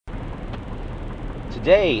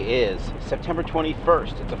Today is September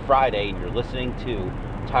 21st. It's a Friday, and you're listening to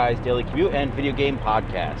Ty's Daily Commute and Video Game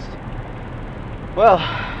Podcast. Well,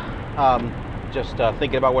 just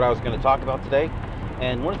thinking about what I was going to talk about today,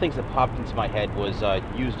 and one of the things that popped into my head was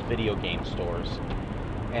used video game stores.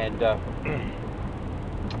 And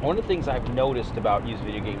one of the things I've noticed about used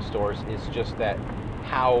video game stores is just that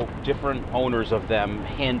how different owners of them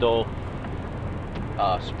handle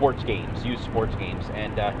sports games, used sports games,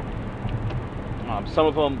 and some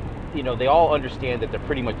of them, they all understand that they're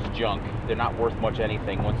pretty much junk. They're not worth much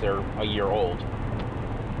anything once they're a year old,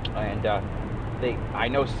 and I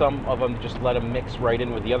know some of them just let them mix right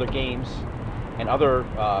in with the other games, and other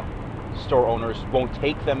store owners won't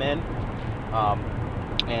take them in,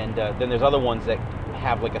 and then there's other ones that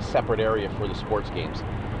have like a separate area for the sports games.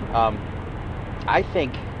 I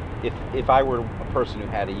think if I were a person who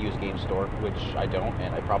had a used game store, which I don't,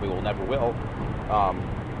 and I probably will never will,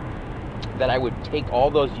 that I would take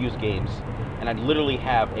all those used games and I'd literally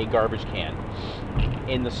have a garbage can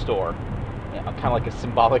in the store, kind of like a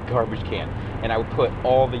symbolic garbage can, and I would put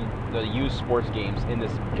all the used sports games in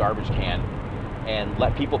this garbage can and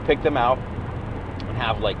let people pick them out and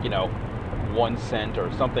have 1 cent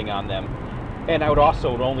or something on them. And I would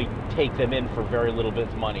also only take them in for very little bit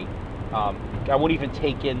of money. I wouldn't even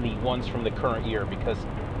take in the ones from the current year, because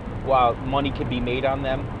while money can be made on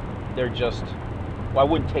them, they're just, I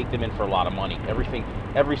wouldn't take them in for a lot of money.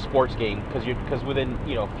 Every sports game, because within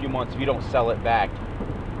a few months, if you don't sell it back,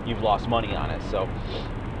 you've lost money on it. So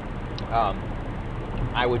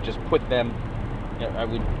I would just put them. I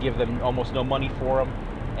would give them almost no money for them,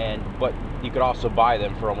 but you could also buy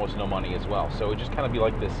them for almost no money as well. So it would just kind of be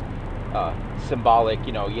like this symbolic.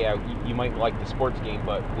 You might like the sports game,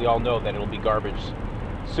 but we all know that it'll be garbage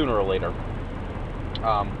sooner or later.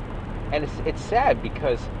 And it's sad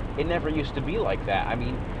because it never used to be like that. I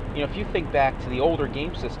mean, if you think back to the older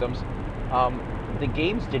game systems, the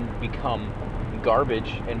games didn't become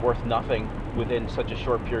garbage and worth nothing within such a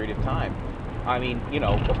short period of time. I mean,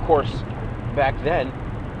 of course, back then,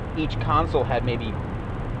 each console had maybe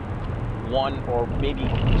one or maybe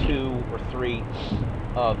 2 or 3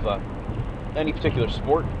 of any particular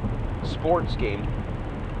sports game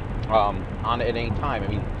on it at any time. I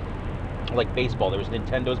mean, like baseball, there was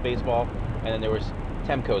Nintendo's baseball, and then there was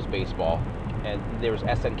Temco's baseball, and there was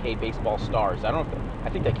SNK Baseball Stars. I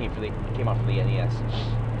think that came off of the NES,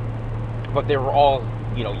 but they were all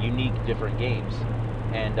unique, different games.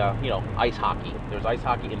 And ice hockey. There's ice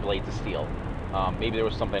hockey and Blades of Steel. Maybe there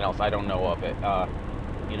was something else, I don't know of it.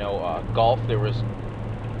 Golf. There was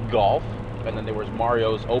golf, and then there was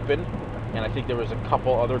Mario's Open, and I think there was a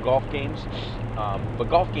couple other golf games. But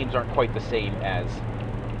golf games aren't quite the same as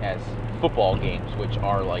football games, which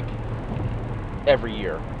are like every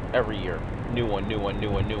year, new one.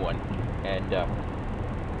 And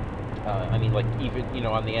I mean, like, even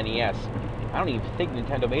on the NES, I don't even think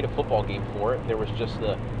Nintendo made a football game for it. There was just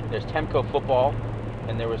there's Temco Football,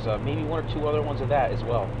 and there was maybe 1 or 2 other ones of that as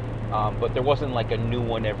well. But there wasn't like a new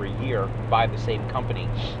one every year by the same company,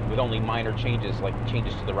 with only minor changes, like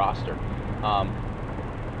changes to the roster.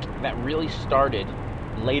 That really started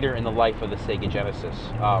later in the life of the Sega Genesis.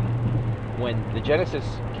 When the Genesis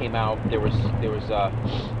came out, there was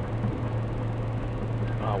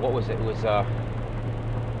what was it? It was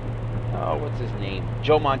what's his name?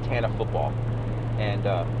 Joe Montana Football, and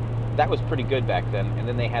that was pretty good back then. And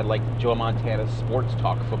then they had like Joe Montana Sports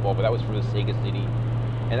Talk Football, but that was for the Sega CD,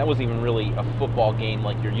 and that wasn't even really a football game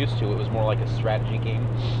like you're used to. It was more like a strategy game,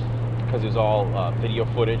 because it was all video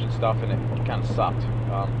footage and stuff, and it kind of sucked.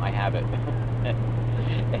 I have it,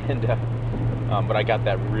 and but I got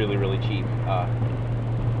that really, really cheap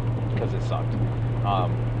because it sucked.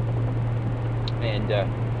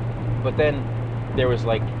 But then there was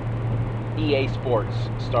like EA Sports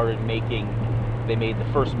they made the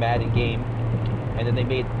first Madden game, and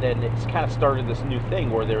then it's kind of started this new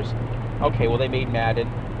thing where they made Madden,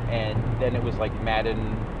 and then it was like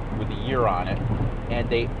Madden with a year on it, and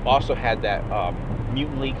they also had that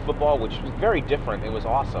Mutant League Football, which was very different. It was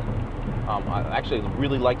awesome. I actually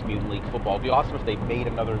really liked Mutant League Football. It'd be awesome if they made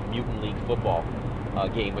another Mutant League Football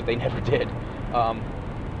game, but they never did.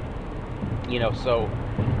 So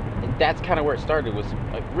that's kind of where it started, was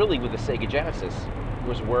like really with the Sega Genesis,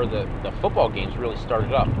 was where the football games really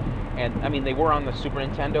started up. And I mean, they were on the Super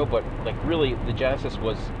Nintendo, but like really the Genesis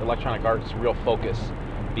was Electronic Arts' real focus,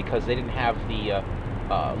 because they didn't have the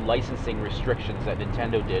licensing restrictions that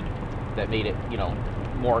Nintendo did, that made it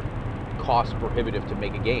more cost prohibitive to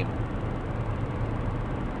make a game.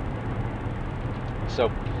 So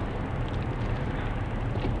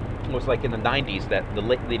it was like in the 90s that in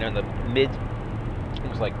the mid, it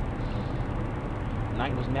was like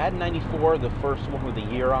was Madden 94 the first one with a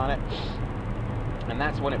year on it, and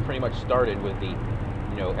that's when it pretty much started with the,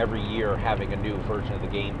 every year having a new version of the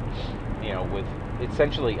game. With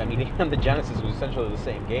essentially, I mean, the Genesis was essentially the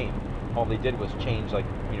same game. All they did was change, like,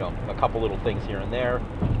 a couple little things here and there,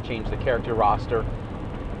 change the character roster,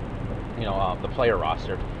 the player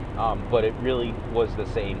roster, but it really was the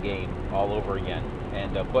same game all over again.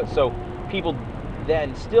 And but so people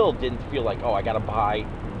then still didn't feel like, oh, I got to buy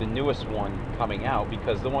the newest one coming out,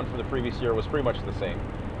 because the one from the previous year was pretty much the same.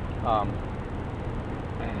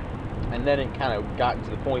 And then it kind of got to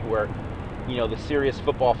the point where, the serious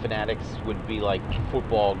football fanatics would be like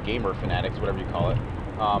football gamer fanatics, whatever you call it,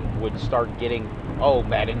 would start getting, oh,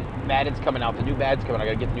 Madden's coming out, the new Madden's coming out,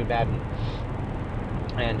 I gotta get the new Madden.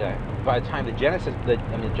 And by the time the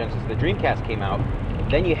Dreamcast came out,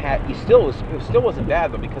 then it still wasn't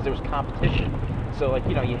bad though, because there was competition. So like,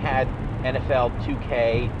 you had NFL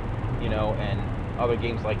 2K, and other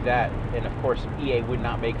games like that, and of course EA would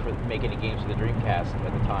not make any games for the Dreamcast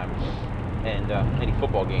at the time, and any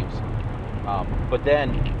football games. But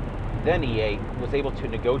then EA was able to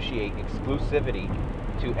negotiate exclusivity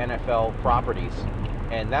to NFL properties,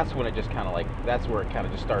 and that's when it just kind of that's where it kind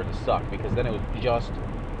of just started to suck, because then it was just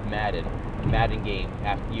Madden game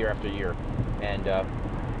year after year, and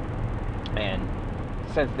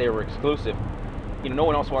since they were exclusive,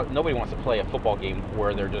 nobody wants to play a football game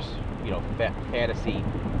where they're just fantasy,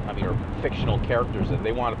 or fictional characters.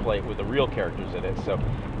 They want to play it with the real characters in it.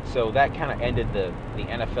 So that kind of ended the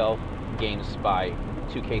NFL games by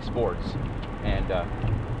 2K Sports, and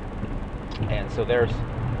so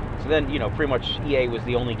then pretty much EA was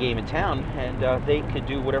the only game in town, and they could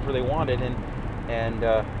do whatever they wanted, and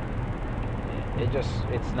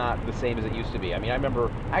it's not the same as it used to be. I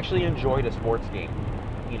remember I actually enjoyed a sports game.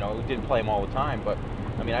 Didn't play them all the time, but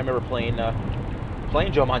I remember playing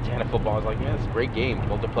Joe Montana football. I was like, yeah, it's a great game.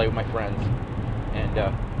 Love to play with my friends, and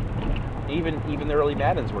even the early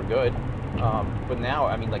Maddens were good. But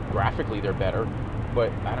now, graphically they're better,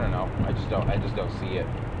 but I don't know. I just don't see it.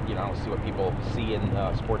 I don't see what people see in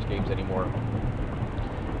sports games anymore.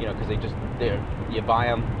 Because you buy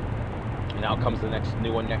them, and now comes the next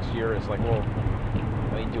new one next year. It's like, well,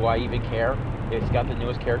 do I even care? It's got the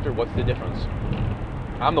newest character. What's the difference?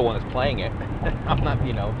 I'm the one that's playing it. I'm not,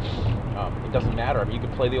 it doesn't matter. You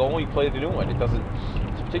can play the old one, you play the new one. It doesn't,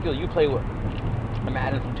 particularly you play a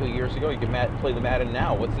Madden from 2 years ago, you can play the Madden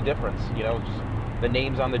now. What's the difference? Just the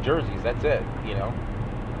names on the jerseys, that's it, I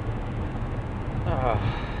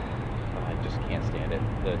just can't stand it.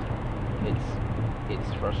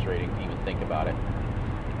 It's frustrating to even think about it.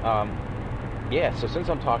 Yeah, so since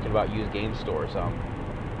I'm talking about used game stores,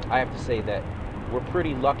 I have to say that we're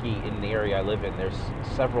pretty lucky in the area I live in. There's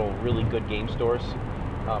several really good game stores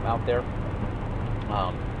out there.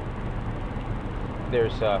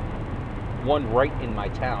 There's one right in my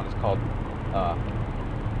town. It's called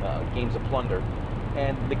Games of Plunder,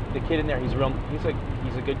 and the kid in there, he's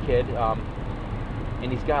a good kid,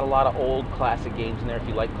 and he's got a lot of old classic games in there. If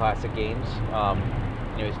you like classic games,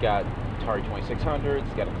 he's got Atari 2600,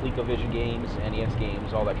 he's got a ColecoVision games, NES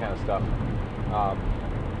games, all that kind of stuff.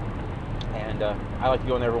 And I like to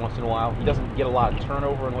go in there every once in a while. He doesn't get a lot of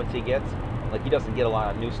turnover in what he gets. Like, he doesn't get a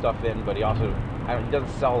lot of new stuff in, but he doesn't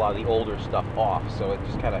sell a lot of the older stuff off. So it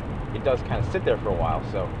does kind of sit there for a while.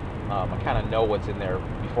 So I kind of know what's in there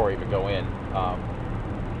before I even go in.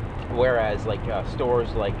 Whereas like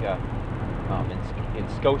stores like in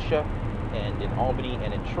Scotia and in Albany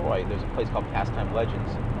and in Troy, there's a place called Pastime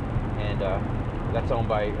Legends, and that's owned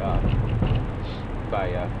by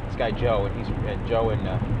this guy Joe, and Joe and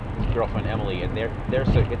his girlfriend Emily, and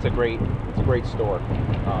it's a great store,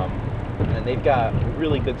 and they've got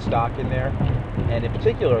really good stock in there, and in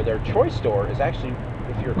particular their Troy store is actually,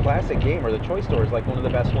 if you're a classic gamer, the Troy store is like one of the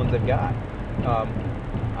best ones they've got.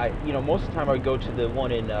 Most of the time I would go to the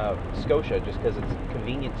one in Scotia just because it's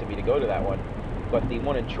convenient to me to go to that one, but the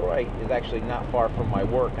one in Troy is actually not far from my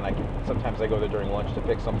work, and sometimes I go there during lunch to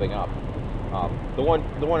pick something up. The one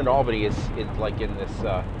in Albany is like in this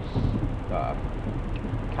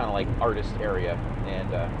kind of like artist area,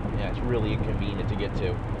 and it's really inconvenient to get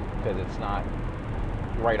to because it's not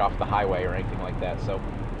right off the highway or anything like that. So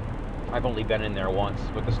I've only been in there once,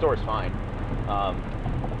 but the store is fine.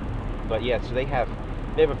 But yeah, so they have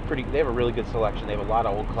a really good selection. They have a lot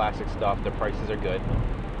of old classic stuff. Their prices are good.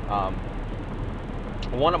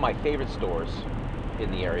 One of my favorite stores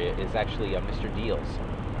in the area is actually Mr. Deals,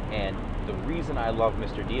 and the reason I love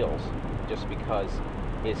Mr. Deals just because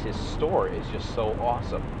his store is just so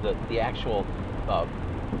awesome. The actual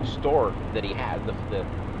store that he has,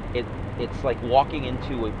 it's like walking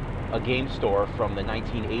into a game store from the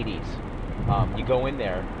 1980s, You go in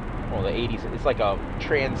there, well, the 80s, it's like a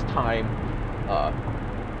trans time uh,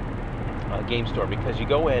 game store, because you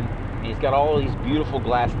go in and he's got all these beautiful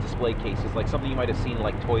glass display cases, like something you might have seen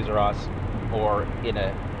like Toys R Us or in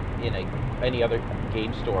a any other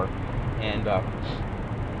game store, and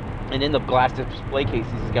in the glass display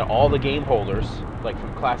cases, he's got all the game holders, like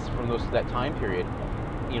from those that time period,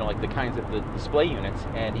 like the kinds of the display units,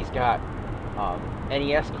 and he's got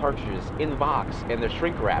NES cartridges in the box, and they're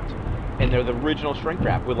shrink wrapped, and they're the original shrink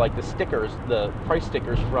wrap with like the stickers, the price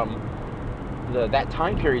stickers from that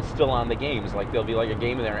time period still on the games. Like there'll be like a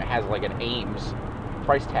game in there and it has like an Ames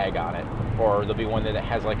price tag on it, or there'll be one that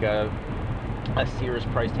has like a Sears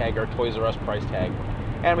price tag or a Toys R Us price tag.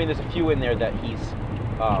 And I mean, there's a few in there that he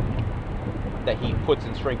puts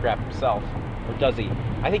in shrink wrap himself, or does he?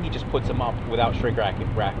 I think he just puts them up without shrink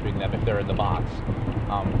wrapping them if they're in the box.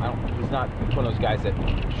 He's not one of those guys that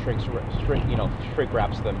shrink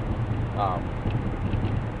wraps them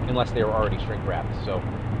unless they were already shrink wrapped. So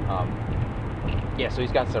yeah, so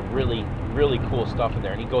he's got some really, really cool stuff in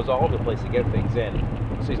there, and he goes all over the place to get things in.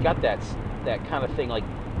 So he's got that kind of thing, like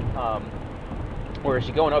whereas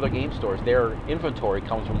you go in other game stores, their inventory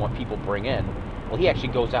comes from what people bring in. Well, he actually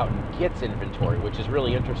goes out and gets inventory, which is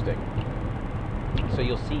really interesting. So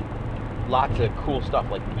you'll see lots of cool stuff,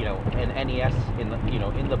 like an NES in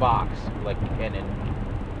the box, like, and in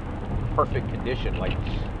perfect condition, like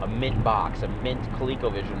a mint box, a mint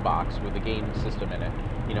ColecoVision box with a game system in it.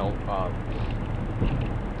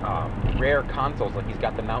 Rare consoles, like he's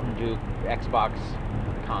got the Mountain Dew Xbox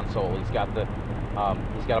console. He's got a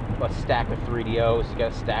stack of 3DOs. He's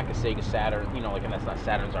got a stack of Sega Saturn. And that's not,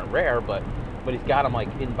 Saturns aren't rare, but he's got them like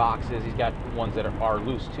in boxes. He's got ones that are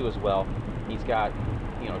loose too as well. He's got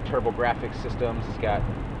TurboGrafx systems. He's got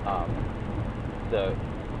the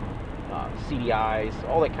CDIs,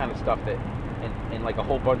 all that kind of stuff, and like a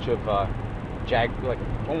whole bunch of a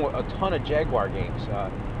ton of Jaguar games,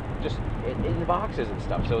 just in the boxes and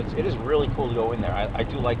stuff. So it is really cool to go in there. I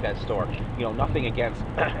do like that store. Nothing against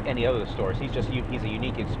any other stores. He's a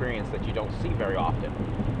unique experience that you don't see very often,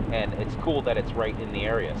 and it's cool that it's right in the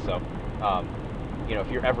area. So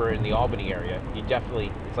if you're ever in the Albany area, you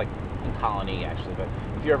definitely, it's like in Colony actually, but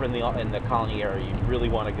if you're ever in the Colony area, you really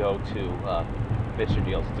want to go to Mr.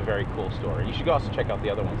 Deals. It's a very cool store. You should also check out the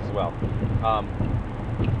other ones as well.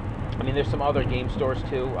 I mean, there's some other game stores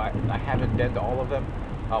too. I haven't been to all of them.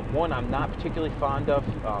 One I'm not particularly fond of.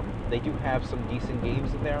 They do have some decent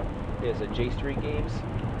games in there. There's a J Street Games,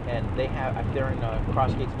 and they're in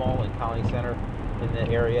Crossgates Mall in Colony Center in the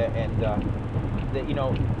area, and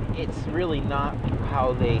it's really not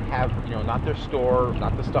how they have, not their store,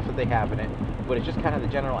 not the stuff that they have in it, but it's just kind of the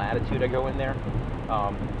general attitude. I go in there.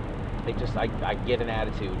 I get an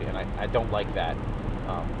attitude, and I don't like that.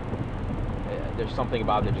 There's something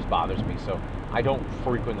about it that just bothers me, so I don't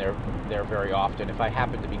frequent there very often. If I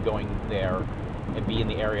happen to be going there and be in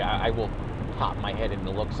the area, I will pop my head in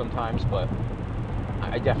to look sometimes, but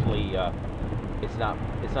I definitely, it's not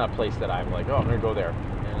a place that I'm like, oh, I'm gonna go there.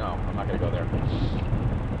 No, I'm not gonna go there.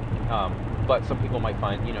 But some people might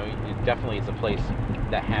find, it definitely is a place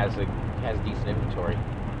that has decent inventory.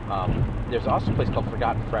 There's also a place called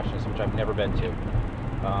Forgotten Freshness, which I've never been to.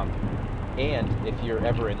 And if you're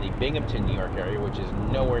ever in the Binghamton, New York area, which is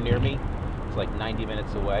nowhere near me, it's like 90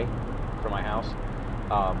 minutes away from my house,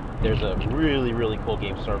 there's a really, really cool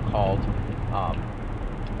game store called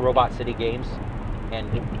Robot City Games, and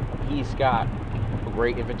he's got a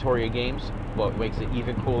great inventory of games, but what makes it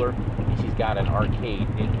even cooler is he's got an arcade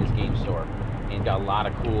in his game store, and he's got a lot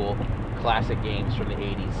of cool classic games from the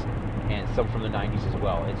 80s and some from the 90s as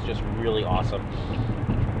well. It's just really awesome.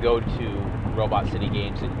 Go to Robot City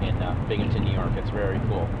Games in Binghamton, New York. It's very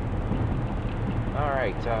cool.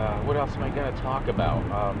 Alright, what else am I going to talk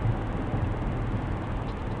about?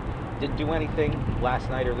 Didn't do anything last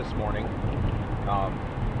night or this morning.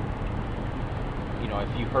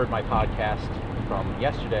 If you heard my podcast from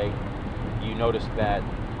yesterday, you noticed that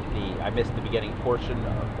I missed the beginning portion.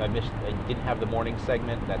 I didn't have the morning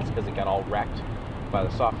segment. That's because it got all wrecked by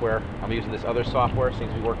the software. I'm using this other software.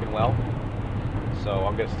 Seems to be working well. So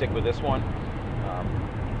I'm going to stick with this one.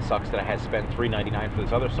 Sucks that I had spent $3.99 for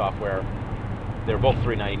this other software. They're both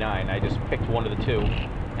 $3.99. I just picked one of the two,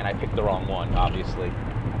 and I picked the wrong one, obviously.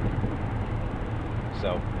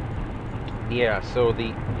 So, yeah. So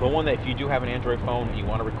the one that, if you do have an Android phone and you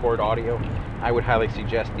want to record audio, I would highly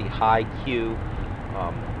suggest the HiQ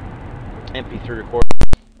MP3 recorder.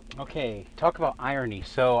 Okay, talk about irony.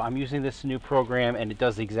 So I'm using this new program, and it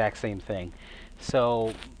does the exact same thing.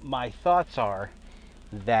 So my thoughts are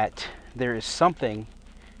that there is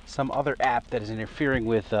some other app that is interfering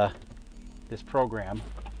with this program,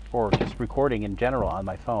 or just recording in general on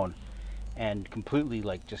my phone, and completely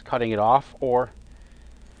like just cutting it off. Or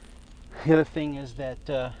the other thing is that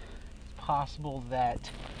it's possible that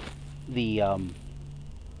the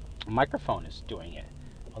microphone is doing it.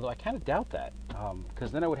 Although I kind of doubt that,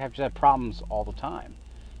 because then I would have just have problems all the time,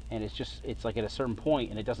 and it's like at a certain point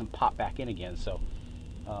and it doesn't pop back in again. So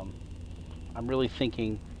um, I'm really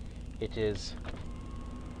thinking it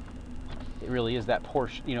really is that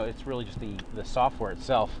portion. It's really just the software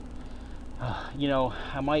itself.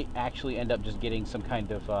 I might actually end up just getting some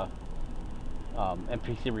kind of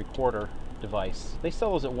MP3 recorder device. They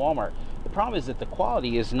sell those at Walmart. The problem is that the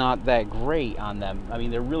quality is not that great on them. I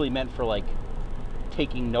mean, they're really meant for like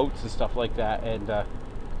taking notes and stuff like that. And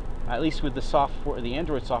at least with the software, the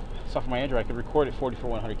Android software, my Android, I could record at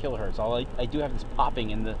 4400 kilohertz. I do have this popping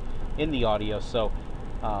in the audio, so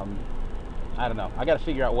I don't know. I got to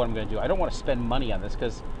figure out what I'm going to do. I don't want to spend money on this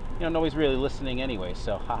because nobody's really listening anyway.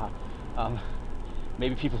 So haha.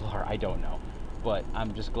 Maybe people are. I don't know, but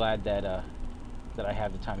I'm just glad that I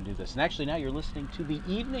have the time to do this. And actually, now you're listening to the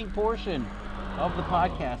evening portion of the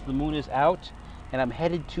podcast. The moon is out, and I'm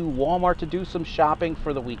headed to Walmart to do some shopping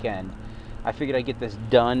for the weekend. I figured I'd get this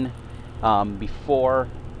done before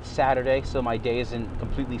Saturday, so my day isn't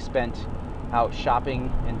completely spent out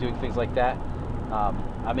shopping and doing things like that.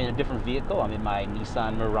 I'm in a different vehicle. I'm in my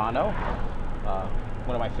Nissan Murano,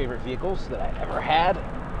 one of my favorite vehicles that I ever had.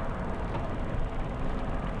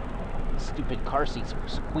 Stupid car seats were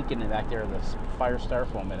squeaking in back there. The fire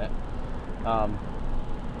started for a minute.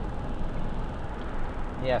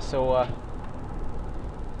 Yeah, so I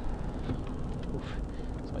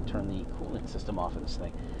turn the cooling system off of this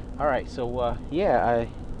thing. All right, so yeah,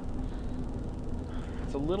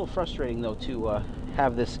 it's a little frustrating though to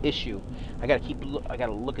have this issue. I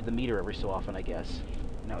gotta look at the meter every so often, I guess.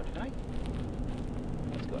 No, did I?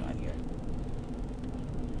 What's going on here?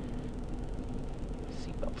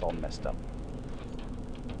 Seatbelt's all messed up.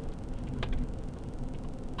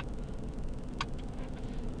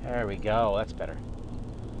 There we go. That's better.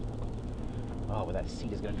 Oh, but that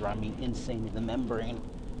seat is going to drive me insane with the membrane.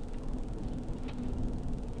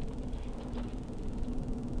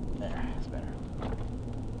 There, that's better.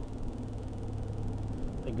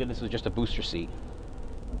 Thank goodness it was just a booster seat.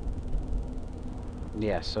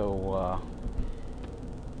 Yeah, so,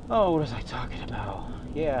 oh, what was I talking about?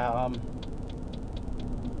 Yeah, I'm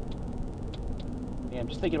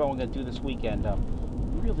just thinking about what I'm going to do this weekend.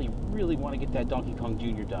 Really want to get that Donkey Kong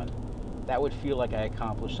Jr. done. That would feel like I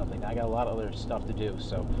accomplished something. I got a lot of other stuff to do,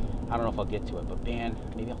 so I don't know if I'll get to it. But man,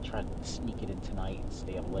 maybe I'll try to sneak it in tonight and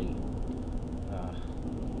stay up late.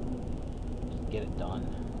 Get it done.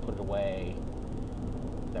 Put it away.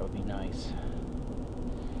 That would be nice.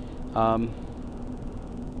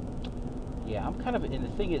 Yeah, I'm kind of, and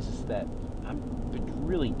the thing is that I'm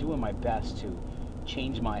really doing my best to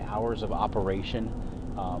change my hours of operation.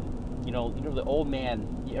 The old man,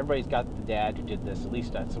 everybody's got the dad who did this. At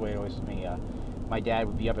least that's the way it always was me. My dad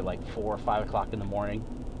would be up at like 4 or 5 o'clock in the morning.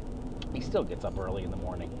 He still gets up early in the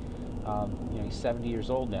morning. He's 70 years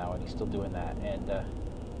old now, and he's still doing that. And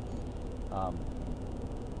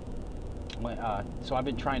so I've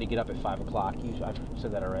been trying to get up at 5 o'clock. I've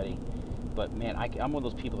said that already. But man, I'm one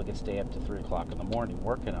of those people that can stay up to 3 o'clock in the morning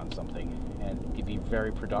working on something and can be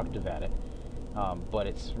very productive at it. But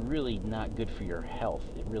it's really not good for your health.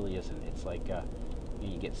 It really isn't. It's like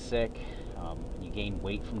you get sick, you gain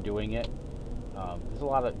weight from doing it. There's a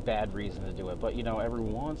lot of bad reasons to do it, but every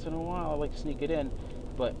once in a while I like to sneak it in.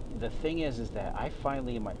 But the thing is that I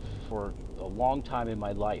finally, for a long time in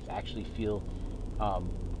my life, actually feel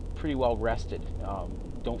pretty well rested.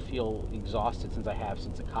 Don't feel exhausted since I have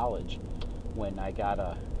since college, when I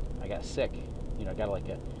got sick. I got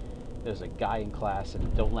there's a guy in class,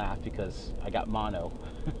 and don't laugh because I got mono,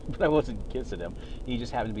 but I wasn't kissing him. He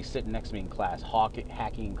just happened to be sitting next to me in class,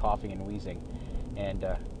 hacking, coughing, and wheezing, and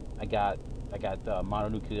I got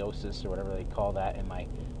mononucleosis or whatever they call that, and my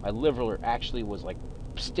liver actually was like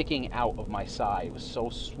sticking out of my side. It was so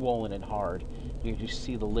swollen and hard. You could just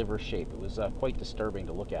see the liver shape. It was quite disturbing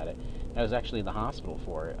to look at it. And I was actually in the hospital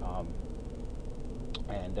for it,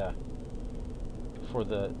 and for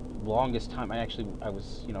the longest time, I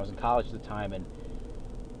was in college at the time, and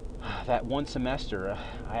that one semester,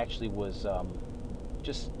 I actually was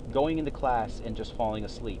just going into class and just falling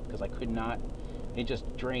asleep because I could not. It just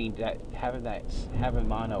drained that having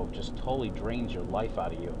mono just totally drains your life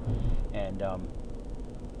out of you, and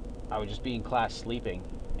I would just be in class sleeping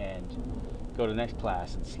and go to the next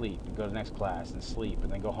class and sleep, and go to the next class and sleep,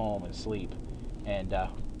 and then go home and sleep, and it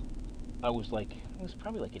was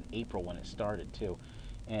probably like in April when it started too,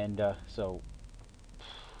 and so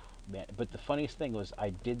man. But the funniest thing was I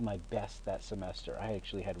did my best that semester. I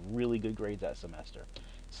actually had really good grades that semester,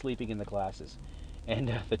 sleeping in the classes.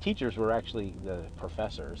 And the teachers were actually, the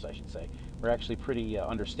professors, I should say, were actually pretty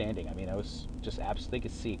understanding. I mean, I was just absolutely, they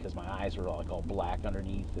could see because my eyes were like all black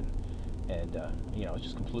underneath, and you know, I was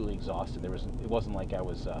just completely exhausted. It wasn't like I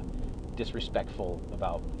was disrespectful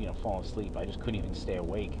about, you know, falling asleep. I just couldn't even stay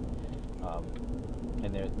awake. Um,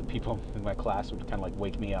 and the people in my class would kind of like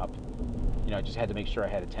wake me up. You know, I just had to make sure I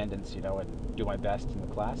had attendance, you know, and do my best in the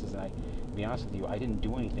classes. And to be honest with you, I didn't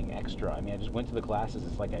do anything extra. I mean, I just went to the classes.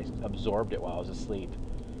 It's like I absorbed it while I was asleep.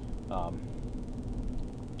 Um,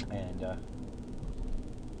 and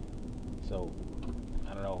so,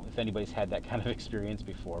 I don't know if anybody's had that kind of experience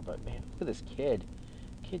before, but man, look at this kid.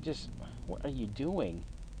 Kid just, what are you doing?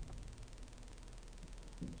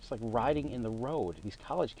 Just like riding in the road. These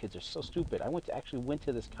college kids are so stupid. I actually went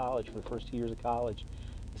to this college for the first 2 years of college.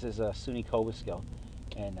 This is SUNY Cobleskill,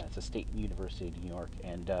 and it's a state university of New York.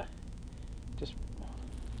 And just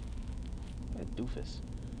a doofus,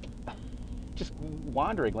 just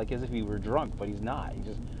wandering like as if he were drunk, but he's not. He's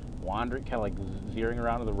just wandering, kind of like veering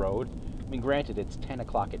around on the road. I mean, granted, it's 10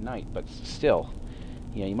 o'clock at night, but still,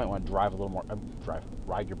 you know, you might want to drive a little more,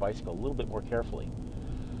 ride your bicycle a little bit more carefully,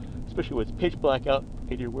 especially when it's pitch black out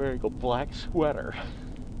and you're wearing a black sweater.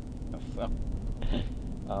 So,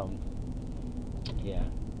 yeah,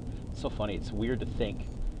 it's so funny. It's weird to think.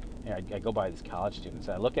 You know, I go by these college students,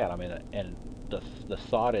 and I look at them, and the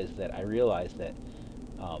thought is that I realize that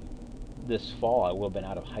this fall I will have been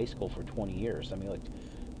out of high school for 20 years. I mean, like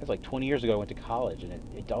that's like 20 years ago I went to college, and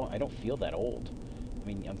I don't feel that old. I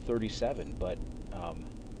mean, I'm 37, but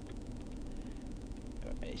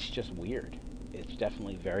it's just weird. It's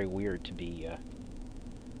definitely very weird to be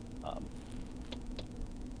um,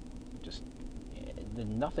 just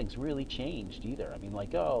nothing's really changed either. I mean,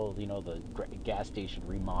 like, oh, you know, the gas station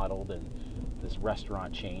remodeled and this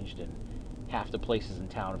restaurant changed and half the places in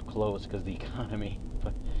town have closed because of the economy.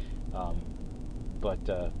 But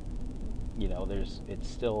you know,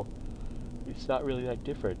 it's not really that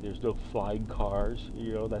different. There's no flying cars.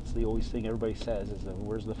 You know, that's the always thing everybody says is,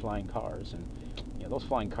 where's the flying cars? And you know, those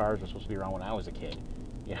flying cars were supposed to be around when I was a kid.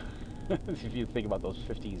 Yeah, if you think about those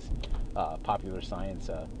 50s popular science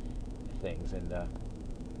things, and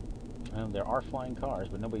well, there are flying cars,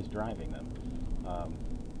 but nobody's driving them.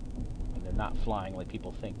 And they're not flying like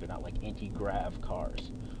people think. They're not like anti-grav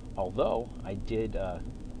cars. Although I did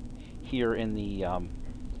hear in the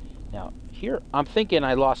now here I'm thinking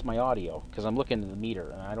I lost my audio because I'm looking at the meter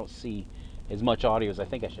and I don't see as much audio as I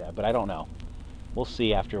think I should have, but I don't know. We'll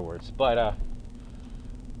see afterwards. But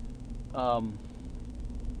I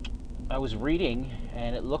was reading,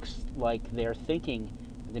 and it looks like they're thinking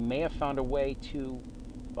they may have found a way to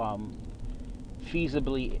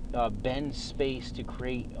feasibly bend space to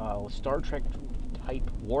create Star Trek type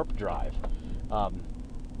warp drive.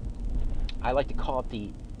 I like to call it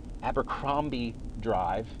the Abercrombie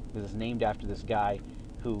drive because it's named after this guy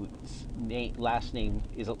whose last name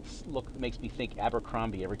makes me think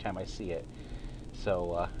Abercrombie every time I see it.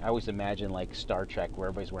 So I always imagine like Star Trek where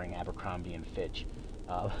everybody's wearing Abercrombie and Fitch.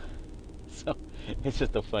 So it's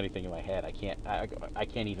just a funny thing in my head. I can't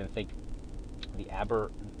even think the I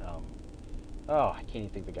can't even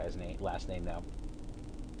think the guy's last name now.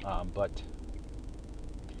 But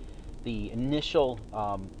the initial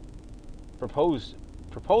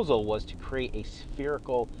proposal was to create a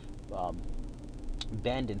spherical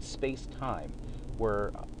bend in space-time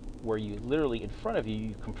where you literally in front of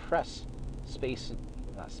you compress space,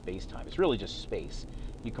 not space-time. It's really just space.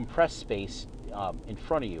 You compress space in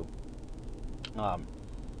front of you, and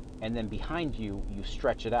then behind you you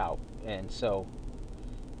stretch it out, and so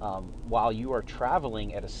while you are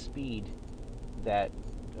traveling at a speed that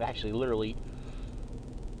actually literally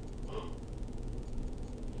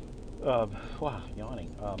wow,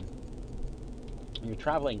 yawning. You're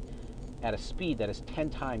traveling at a speed that is 10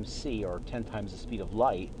 times c, or 10 times the speed of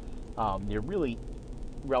light. You're really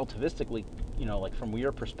relativistically, you know, like from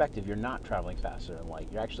your perspective, you're not traveling faster than light.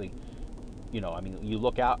 You're actually, you know, I mean, you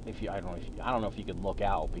look out. I don't know if you can look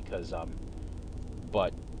out because,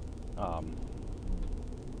 but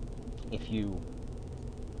if you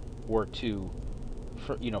were to,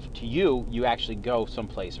 to you actually go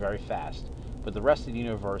someplace very fast. But the rest of the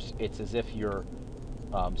universe, it's as if you're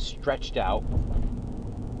stretched out,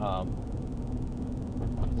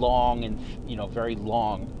 long and very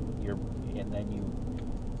long. And then you.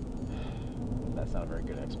 That's not a very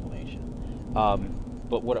good explanation.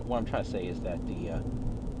 But what I'm trying to say is that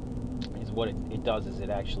what it does is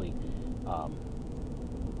it actually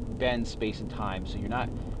bends space and time, so you're not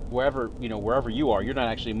wherever you are, you're not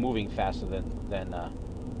actually moving faster than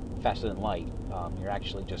faster than light. You're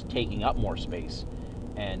actually just taking up more space,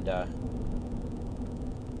 and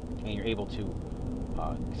you're able to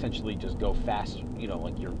essentially just go fast.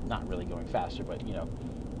 Like you're not really going faster, but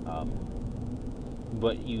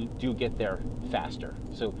but you do get there faster.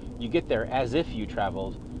 So you get there as if you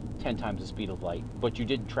traveled 10 times the speed of light, but you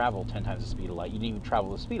didn't travel 10 times the speed of light. You didn't even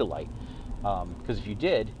travel the speed of light, because if you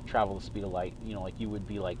did travel the speed of light, like you would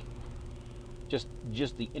be like just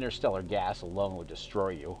the interstellar gas alone would destroy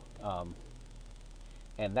you.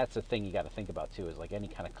 And that's the thing you got to think about too, is like any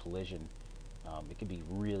kind of collision, it could be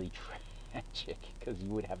really tragic because you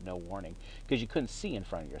would have no warning, because you couldn't see in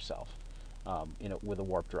front of yourself. With a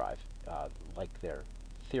warp drive, like they're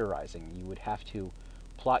theorizing, you would have to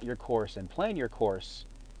plot your course and plan your course,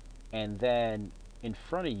 and then in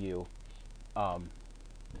front of you,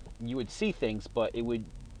 you would see things, but it would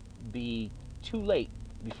be too late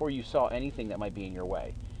before you saw anything that might be in your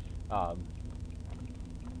way,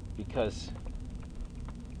 because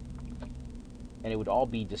and it would all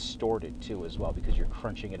be distorted too as well, because you're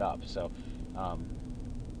crunching it up. So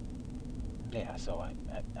yeah, so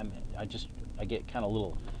I get kind of a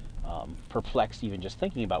little perplexed even just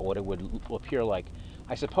thinking about what it would appear like.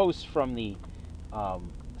 I suppose from the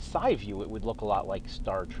side view it would look a lot like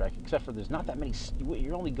Star Trek, except for there's not that many.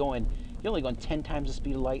 You're only going 10 times the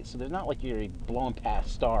speed of light, so there's not like you're blowing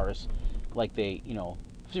past stars like they,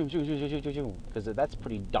 because that's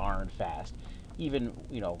pretty darn fast. Even,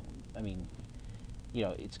 I mean,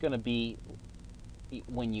 it's going to be,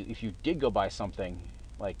 if you did go by something,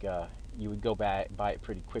 like you would go by it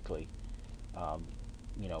pretty quickly.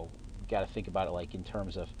 Got to think about it like in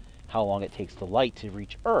terms of how long it takes the light to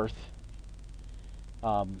reach Earth.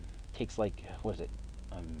 Takes like, what is it,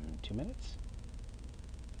 2 minutes?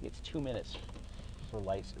 It's 2 minutes for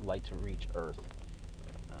light to reach Earth.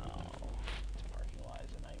 Oh, this parking lot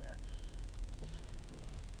is a nightmare.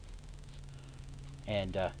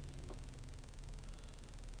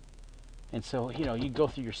 And so you go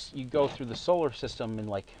through the solar system in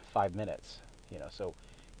like 5 minutes. So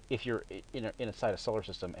if you're inside a solar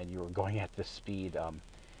system and you were going at this speed,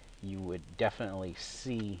 you would definitely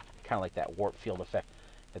see kind of like that warp field effect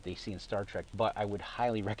that they see in Star Trek. But I would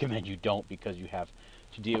highly recommend you don't, because you have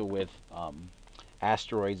to deal with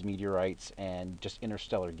asteroids, meteorites, and just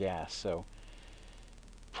interstellar gas. So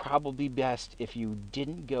probably best if you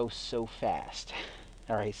didn't go so fast.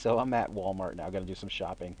 All right, so I'm at Walmart now. Got to do some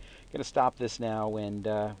shopping. Gonna stop this now, and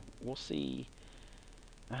we'll see.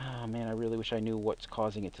 Oh man, I really wish I knew what's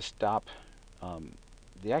causing it to stop.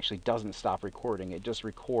 It actually doesn't stop recording. It just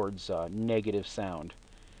records negative sound,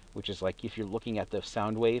 which is like if you're looking at the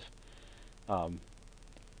sound wave.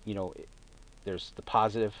 There's the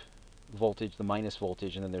positive voltage, the minus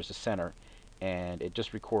voltage, and then there's the center, and it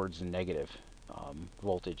just records the negative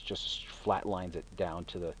voltage, just flat lines it down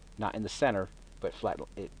to the, not in the center, but flat.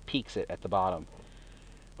 It peaks it at the bottom.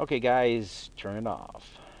 Okay, guys, turn it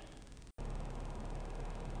off.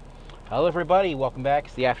 Hello, everybody. Welcome back.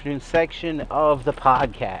 It's the afternoon section of the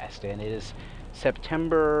podcast, and it is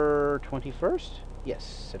September 21st. Yes,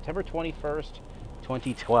 September 21st,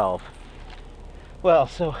 2012. Well,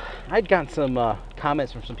 so I'd gotten some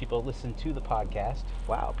comments from some people that listened to the podcast.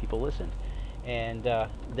 Wow, people listened. And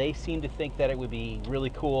they seemed to think that it would be really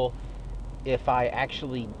cool if I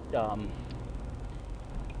actually,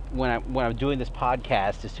 when I'm doing this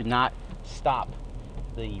podcast, is to not stop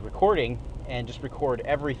the recording and just record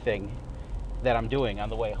everything that I'm doing on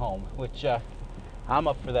the way home, which I'm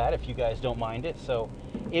up for that if you guys don't mind it. So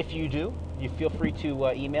if you do, you feel free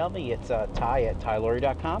to email me. It's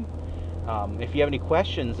ty@tylaurie.com. If you have any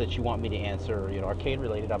questions that you want me to answer, arcade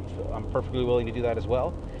related, I'm perfectly willing to do that as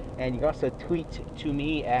well. And you can also tweet to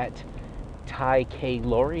me at Ty K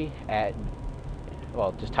Laurie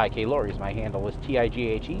just Ty K Laurie is my handle. Is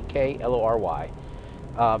TIGHEKLORY.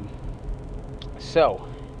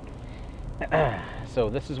 So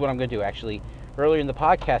this is what I'm going to do. Actually, earlier in the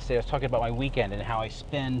podcast today, I was talking about my weekend and how I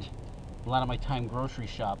spend a lot of my time grocery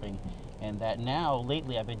shopping, and that now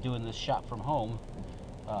lately I've been doing this shop from home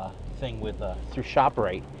thing with through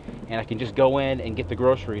ShopRite, and I can just go in and get the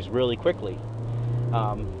groceries really quickly.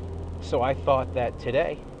 So I thought that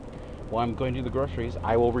today, while I'm going to do the groceries,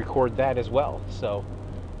 I will record that as well. So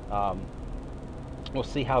we'll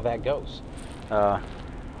see how that goes.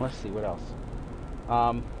 Let's see what else.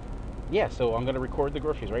 Yeah, so I'm going to record the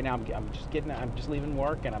groceries right now. I'm just leaving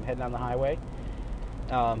work and I'm heading on the highway.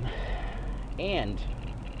 And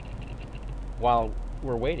while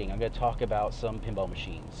we're waiting, I'm going to talk about some pinball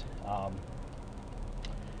machines.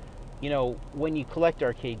 When you collect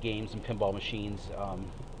arcade games and pinball machines,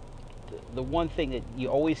 the one thing that you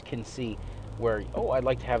always can see where, oh, I'd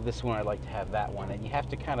like to have this one, I'd like to have that one, and you have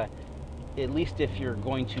to kind of, at least if you're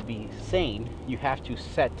going to be sane, you have to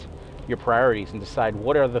set your priorities and decide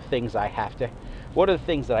what are the things what are the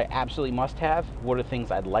things that I absolutely must have, what are the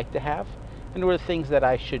things I'd like to have, and what are the things that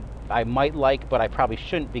I might like, but I probably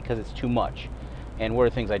shouldn't because it's too much. And what are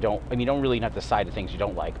the things I don't, I mean, you don't really not decide the things you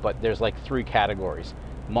don't like, but there's like 3 categories: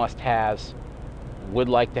 must-haves, would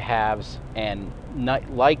like to haves, and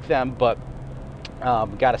not like them, but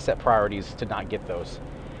got to set priorities to not get those.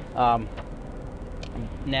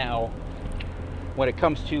 Now, when it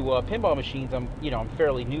comes to pinball machines, I'm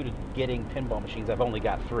fairly new to getting pinball machines. I've only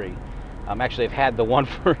got 3. Actually, I've had the one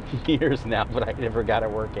for years now, but I never got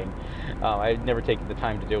it working. I'd never taken the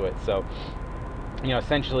time to do it. So,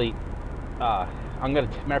 essentially, I'm gonna.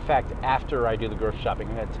 Matter of fact, after I do the grocery shopping,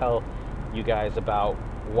 I'm gonna tell you guys about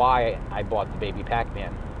why I bought the baby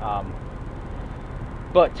Pac-Man.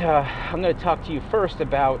 But I'm going to talk to you first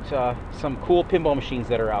about some cool pinball machines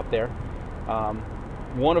that are out there.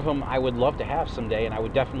 One of them I would love to have someday, and I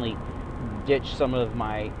would definitely ditch some of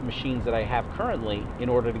my machines that I have currently in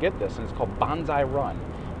order to get this, and it's called Banzai Run.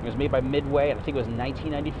 It was made by Midway, and I think it was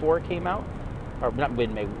 1994 it came out. Or not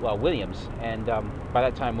Midway, Williams. And by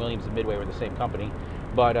that time, Williams and Midway were the same company.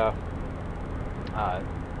 But,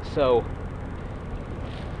 so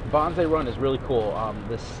Banzai Run is really cool.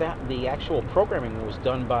 The actual programming was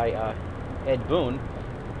done by Ed Boon,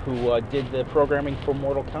 who did the programming for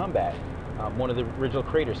Mortal Kombat. One of the original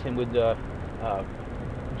creators, him with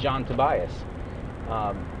John Tobias.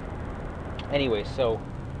 Anyway, so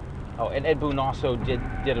and Ed Boon also did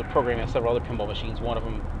a programming on several other pinball machines. One of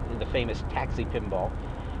them, the famous Taxi Pinball.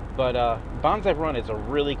 But Banzai Run is a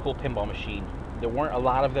really cool pinball machine. There weren't a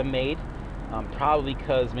lot of them made. Probably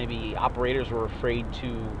because maybe operators were afraid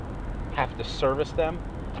to have to service them.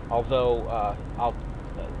 Although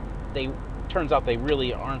turns out they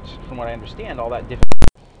really aren't, from what I understand, all that difficult.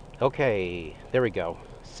 Okay, there we go.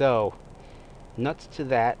 So, nuts to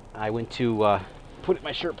that, I went to put it in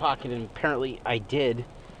my shirt pocket, and apparently I did,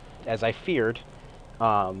 as I feared,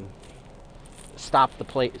 stop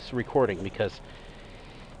the recording because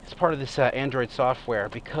it's part of this Android software.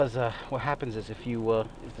 Because what happens is if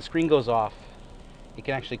the screen goes off, it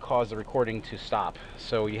can actually cause the recording to stop.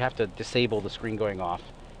 So you have to disable the screen going off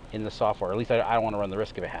in the software. At least I don't want to run the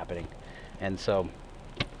risk of it happening. And so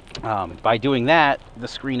by doing that, the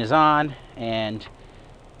screen is on, and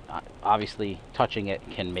obviously touching it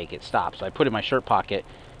can make it stop. So I put it in my shirt pocket,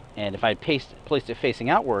 and if I placed it facing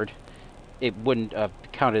outward, it wouldn't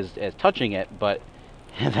count as touching it, but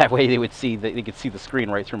that way they could see the screen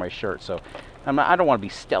right through my shirt. So I don't want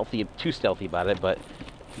to be too stealthy about it, but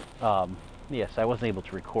yes, I wasn't able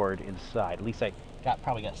to record inside. At least I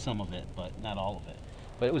probably got some of it, but not all of it.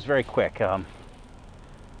 But it was very quick.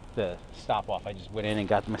 The stop off, I just went in and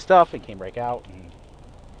got my stuff and came back out and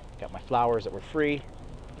got my flowers that were free.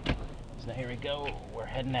 So now here we go. We're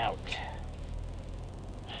heading out.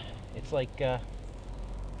 It's like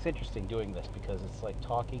it's interesting doing this because it's like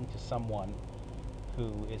talking to someone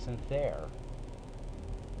who isn't there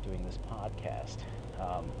doing this podcast.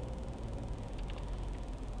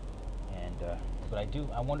 But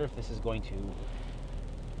I wonder if this is going to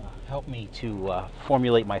help me to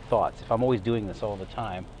formulate my thoughts. If I'm always doing this all the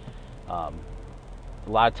time, a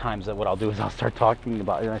lot of times what I'll do is I'll start talking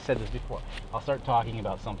about, and I said this before, I'll start talking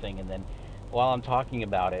about something, and then while I'm talking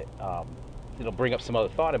about it, it'll bring up some other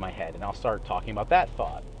thought in my head, and I'll start talking about that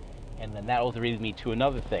thought, and then that will lead me to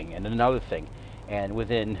another thing and another thing, and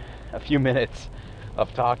within a few minutes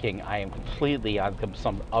of talking, I am completely on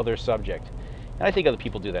some other subject. And I think other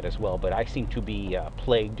people do that as well, but I seem to be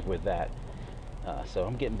plagued with that. So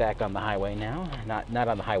I'm getting back on the highway now. Not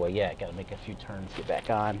on the highway yet. Got to make a few turns, get back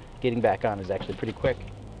on. Getting back on is actually pretty quick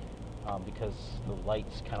because the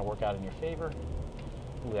lights kind of work out in your favor.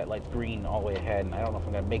 Ooh, that light's green all the way ahead, and I don't know if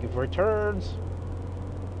I'm going to make it for turns.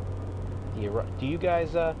 Do you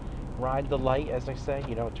guys ride the light, as I say?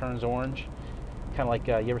 You know, it turns orange. Kind of like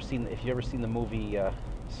if you ever seen the movie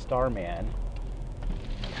Starman.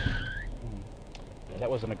 That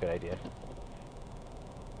wasn't a good idea.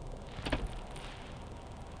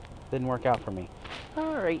 Didn't work out for me.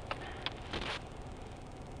 Alright.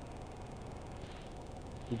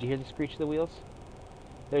 Did you hear the screech of the wheels?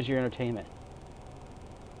 There's your entertainment.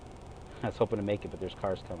 I was hoping to make it, but there's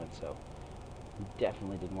cars coming, so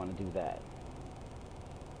definitely didn't want to do that.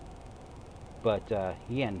 But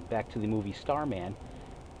again, back to the movie Starman,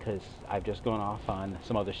 because I've just gone off on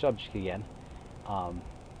some other subject again.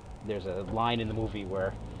 There's a line in the movie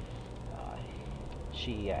where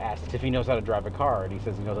she asks if he knows how to drive a car, and he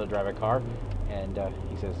says he knows how to drive a car, and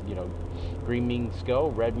he says, you know, green means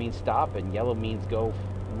go, red means stop, and yellow means go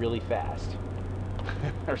really fast,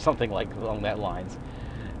 or something like along that lines.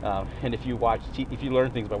 And if you if you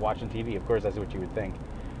learn things by watching TV, of course, that's what you would think.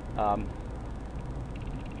 Um,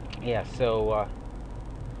 yeah. So.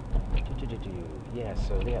 Yeah.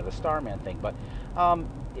 So yeah, the Starman thing. But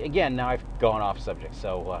again, now I've gone off subject.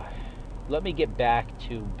 So let me get back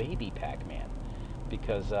to Baby Pac-Man,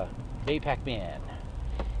 because Baby Pac-Man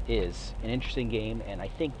is an interesting game, and I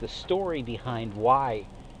think the story behind why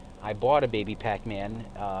I bought a Baby Pac-Man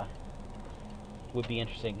would be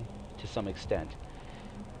interesting to some extent.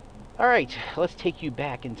 All right, let's take you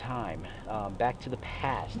back in time, back to the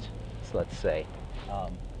past, let's say.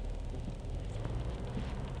 Um,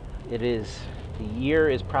 it is, the year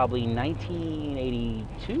is probably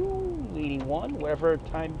 1982, 81, whatever, it's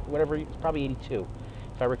probably 82.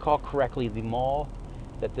 If I recall correctly, the mall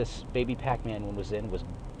that this Baby Pac-Man one was in was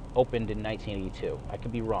opened in 1982. I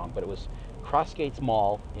could be wrong, but it was Crossgates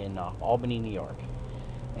Mall in Albany, New York.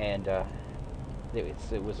 And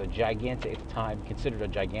it was a gigantic, at the time, considered a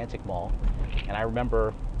gigantic mall. And I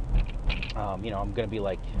remember, I'm going to be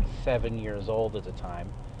like 7 years old at the time.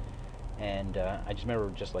 And I just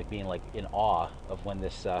remember just like being like in awe of when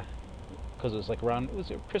this, because it was like around, it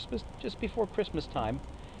was Christmas, just before Christmas time.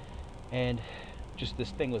 And just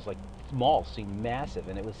this thing was like, malls seemed massive.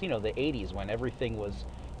 And it was, the 80s when everything was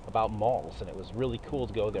about malls, and it was really cool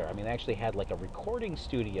to go there. I mean, they actually had like a recording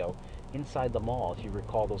studio inside the mall, if you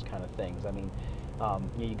recall those kind of things. I mean,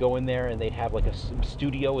 you go in there and they'd have like a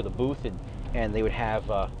studio with a booth, and they would have,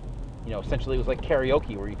 essentially it was like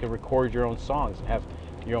karaoke where you could record your own songs and have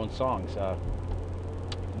your own songs.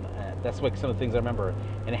 That's like some of the things I remember.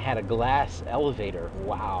 And it had a glass elevator.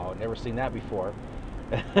 Wow, never seen that before.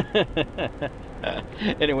 And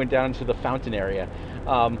it went down into the fountain area.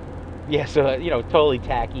 Yeah, so totally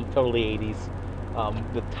tacky, totally 80s.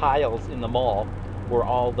 The tiles in the mall were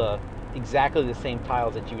all exactly the same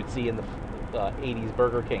tiles that you would see in the 80s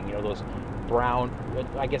Burger King. Those brown,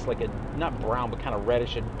 I guess like not brown, but kind of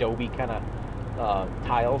reddish adobe kind of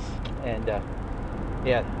tiles. And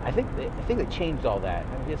yeah, I think they changed all that.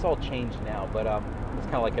 I mean, it's all changed now, but it's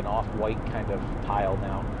kind of like an off-white kind of tile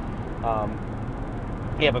now.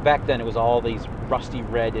 Yeah, but back then it was all these rusty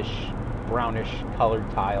reddish, brownish colored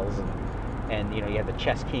tiles, and you had the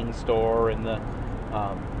Chess King store and the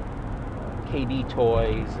KB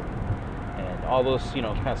Toys and all those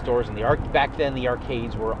kind of stores. And back then the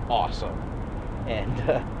arcades were awesome,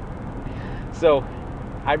 and so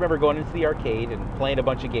I remember going into the arcade and playing a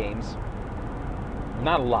bunch of games.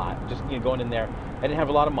 Not a lot, just going in there. I didn't have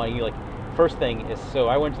a lot of money. Like, first thing is, so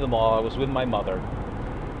I went to the mall. I was with my mother.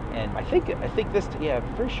 And I think this,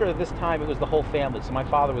 I'm pretty sure this time it was the whole family. So my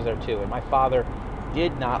father was there too. And my father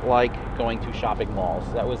did not like going to shopping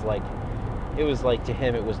malls. That was like, it was like, to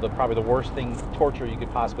him, it was probably the worst thing, torture you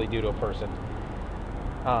could possibly do to a person.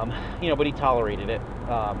 But he tolerated it.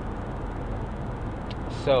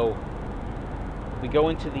 So we go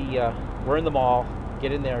into we're in the mall,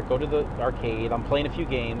 get in there, go to the arcade. I'm playing a few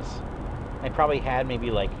games. I probably had maybe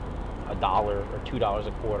like $1 or $2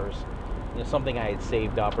 of quarters. Something I had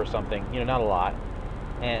saved up or something, not a lot.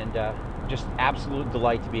 And just absolute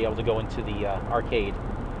delight to be able to go into the arcade.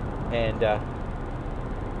 And,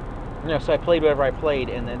 so I played whatever I played,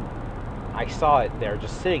 and then I saw it there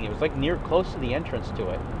just sitting. It was like close to the entrance to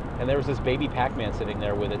it. And there was this Baby Pac-Man sitting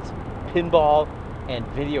there with its pinball and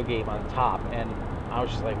video game on top. And I was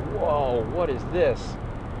just like, whoa, what is this?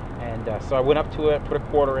 And so I went up to it, put a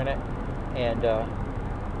quarter in it, and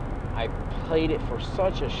I played it for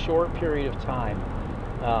such a short period of time.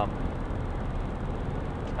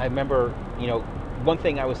 I remember, one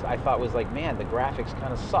thing I thought was like, man, the graphics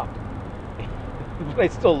kind of suck. But I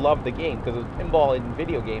still loved the game because it was pinball and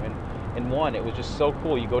video game in one. It was just so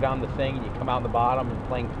cool. You go down the thing and you come out in the bottom and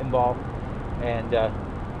playing pinball, and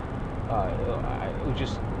I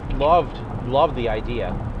just loved the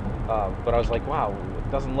idea. But I was like, wow,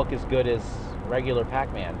 it doesn't look as good as regular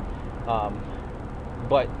Pac-Man.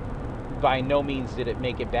 But by no means did it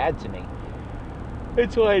make it bad to me.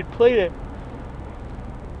 And so I had played it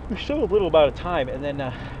for so little amount of time, and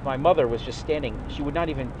then my mother was just standing. She would not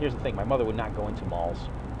even, here's the thing, my mother would not go into malls.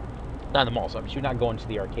 Not the malls, she would not go into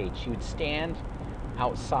the arcade. She would stand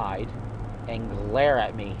outside and glare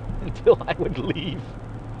at me until I would leave.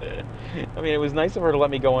 I mean, it was nice of her to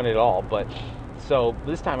let me go in at all, but so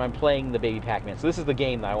this time I'm playing the Baby Pac-Man. So this is the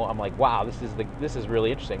game that I'm like, wow, this is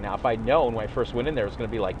really interesting. Now, if I'd known when I first went in there it was going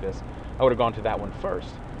to be like this, I would have gone to that one first.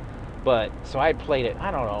 But so I had played it,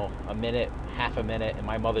 I don't know, a minute, half a minute, and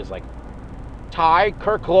my mother's like, Ty,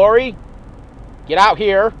 Kirk Laurie, get out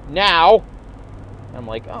here now. And I'm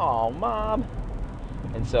like, oh, Mom.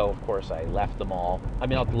 And so, of course, I left the mall. I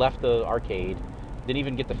left the arcade, Didn't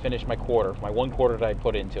even get to finish my quarter, my one quarter that I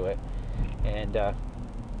put into it, and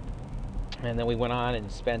then we went on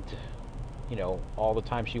and spent, all the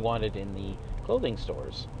time she wanted in the clothing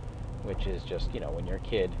stores, which is just, when you're a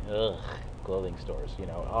kid, ugh, clothing stores,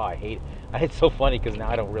 oh, I hate it. It's so funny because now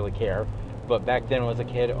I don't really care, but back then when I was a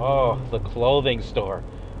kid, oh, the clothing store,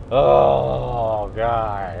 oh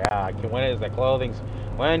god, yeah, when is the clothing?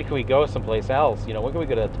 When can we go someplace else? When can we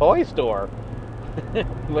go to a toy store?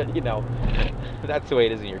 But that's the way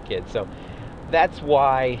it is when you're a kid. So that's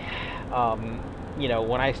why,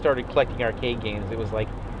 when I started collecting arcade games, it was like,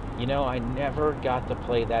 I never got to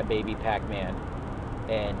play that baby Pac-Man,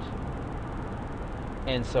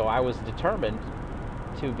 and so I was determined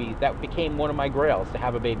that became one of my grails, to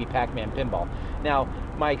have a baby Pac-Man pinball. Now,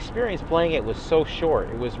 my experience playing it was so short;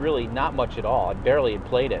 it was really not much at all. I barely had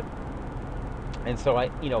played it, and so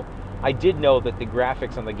I did know that the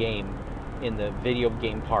graphics on the game, in the video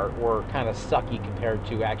game part, were kind of sucky compared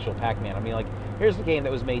to actual Pac-Man. I mean, like, here's the game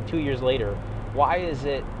that was made 2 years later. Why is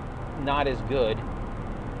it not as good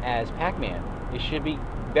as Pac-Man? It should be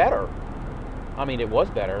better. I mean, it was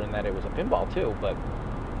better in that it was a pinball too, but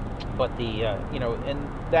the and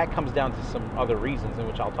that comes down to some other reasons, in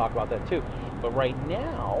which I'll talk about that too. But right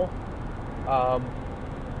now,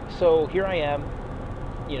 so here I am,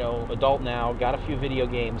 adult now, got a few video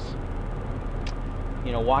games,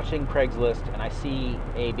 watching Craigslist, and I see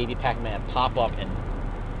a baby Pac-Man pop up, and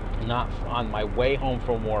not on my way home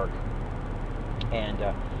from work, and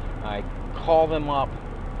I call them up.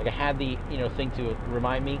 Like, I had the thing to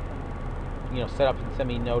remind me, set up and send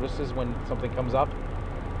me notices when something comes up.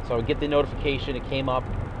 So I would get the notification, it came up,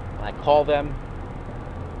 and I call them,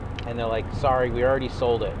 and they're like, sorry, we already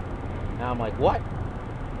sold it. Now I'm like, what?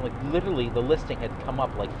 Like, literally, the listing had come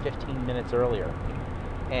up like 15 minutes earlier,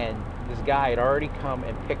 and this guy had already come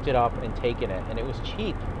and picked it up and taken it, and it was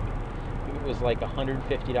cheap. It was like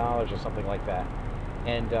 $150 or something like that,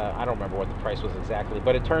 and I don't remember what the price was exactly,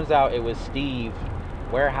 but it turns out it was Steve,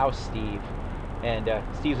 Warehouse Steve, and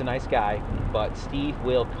Steve's a nice guy, but Steve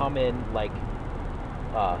will come in like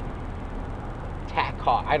I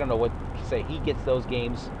don't know what to say. He gets those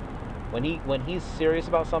games when he's serious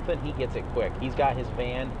about something. He gets it quick. He's got his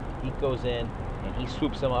van. He goes in and he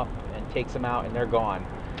swoops them up and takes them out, and they're gone.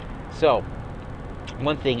 So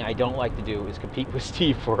one thing I don't like to do is compete with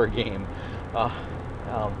Steve for a game.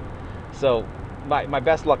 So my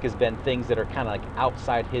best luck has been things that are kind of like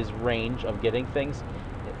outside his range of getting things.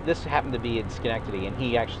 This happened to be in Schenectady, and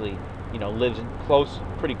he actually lives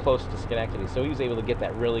pretty close to Schenectady, so he was able to get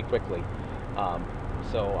that really quickly.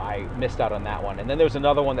 So I missed out on that one. And then there was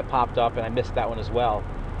another one that popped up, and I missed that one as well.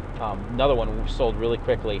 Another one sold really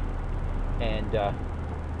quickly. And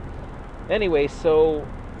anyway, so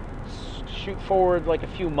shoot forward like a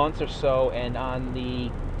few months or so, and on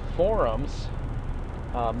the forums,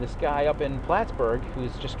 this guy up in Plattsburgh,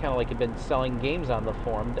 who's just kind of like had been selling games on the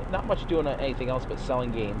forum, not much doing anything else but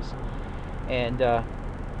selling games. And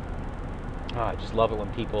I just love it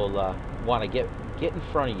when people want to get in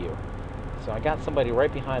front of you. So I got somebody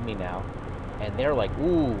right behind me now, and they're like,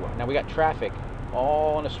 ooh, now we got traffic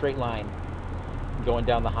all in a straight line going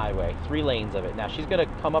down the highway, 3 lanes of it. Now she's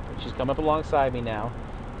come up alongside me now.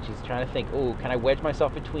 She's trying to think, ooh, can I wedge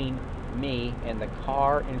myself between me and the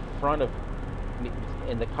car in front of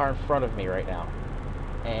me right now?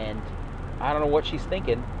 And I don't know what she's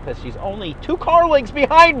thinking, because she's only 2 car lengths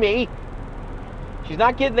behind me. She's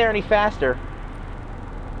not getting there any faster.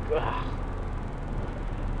 Ugh.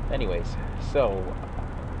 Anyways, so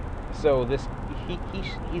this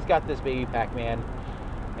he's got this baby Pac-Man,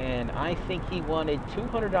 and I think he wanted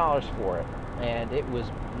 $200 for it, and it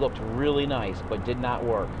looked really nice, but did not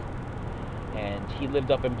work. And he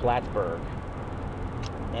lived up in Plattsburgh,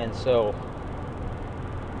 and so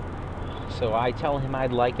I tell him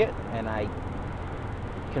I'd like it, and I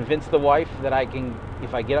convince the wife that I can,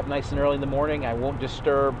 if I get up nice and early in the morning, I won't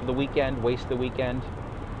disturb the weekend, waste the weekend.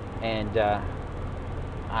 And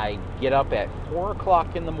I get up at 4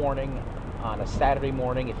 o'clock in the morning on a Saturday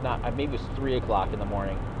morning, if not, maybe it was 3 o'clock in the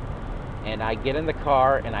morning, and I get in the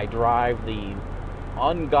car and I drive the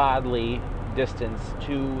ungodly distance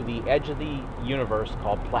to the edge of the universe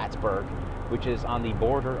called Plattsburgh, which is on the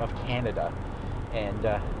border of Canada.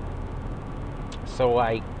 And so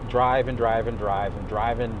I drive and drive and drive and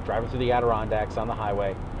driving through the Adirondacks on the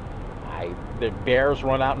highway. The bears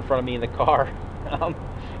run out in front of me in the car, and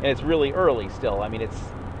it's really early still. I mean, it's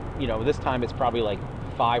this time it's probably like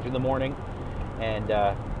 5 in the morning, and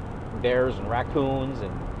bears and raccoons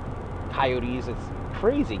and coyotes. It's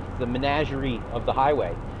crazy. It's the menagerie of the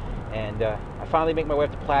highway. And I finally make my way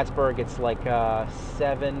up to Plattsburgh. It's like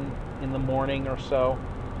 7 in the morning or so.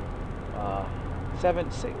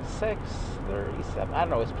 6:37. I don't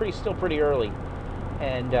know. It's still pretty early,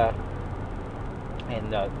 and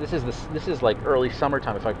this is like early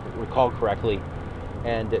summertime if I recall correctly,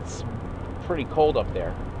 and it's pretty cold up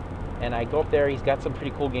there. And I go up there. He's got some pretty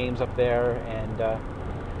cool games up there, and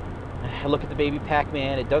I look at the baby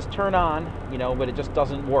Pac-Man. It does turn on, but it just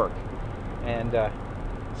doesn't work. And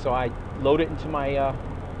so I load it into my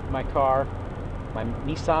car, my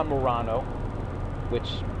Nissan Murano, which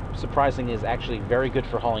surprisingly is actually very good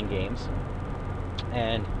for hauling games,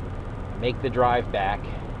 and make the drive back.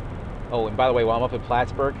 Oh, and by the way, while I'm up at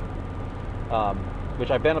Plattsburgh, which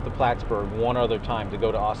I've been up to Plattsburgh one other time to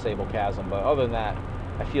go to Ausable Chasm, but other than that,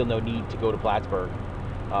 I feel no need to go to Plattsburgh.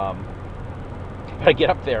 But I get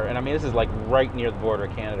up there, and I mean, this is like right near the border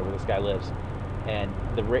of Canada where this guy lives, and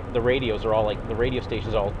the radios are all like, the radio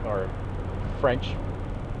stations all are French,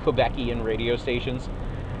 Quebecian radio stations,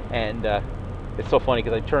 and it's so funny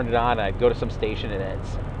because I turn it on, and I go to some station, and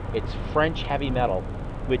it's French heavy metal,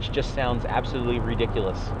 which just sounds absolutely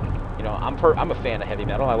ridiculous. I'm a fan of heavy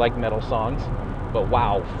metal. I like metal songs, but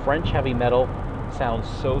wow, French heavy metal sounds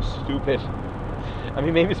so stupid. I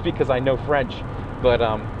mean, maybe it's because I know French, but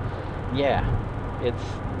yeah, it's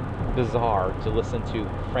bizarre to listen to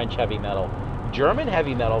French heavy metal. German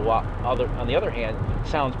heavy metal, on the other hand,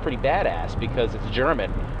 sounds pretty badass because it's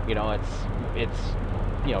German.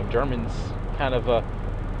 German's kind of a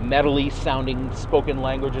metal-y sounding spoken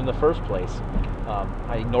language in the first place.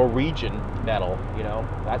 Norwegian metal,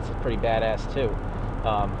 that's pretty badass too.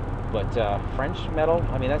 But French metal,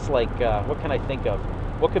 I mean, that's like, what can I think of?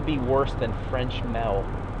 What could be worse than French metal?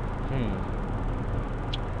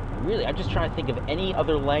 Really, I'm just trying to think of any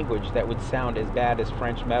other language that would sound as bad as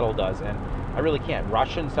French metal does, and I really can't.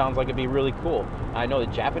 Russian sounds like it'd be really cool. I know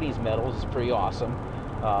the Japanese metal is pretty awesome.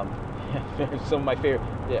 Some of my favorite,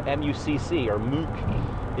 MUCC or Mook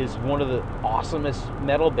is one of the awesomest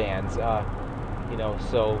metal bands. Let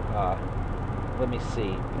me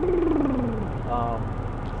see.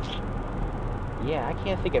 Yeah, I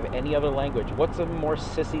can't think of any other language. What's a more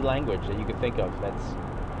sissy language that you could think of?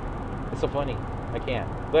 It's so funny. I can't.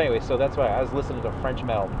 But anyway, so that's why I was listening to French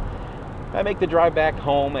metal. I make the drive back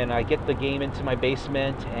home, and I get the game into my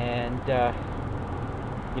basement, and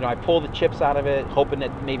I pull the chips out of it, hoping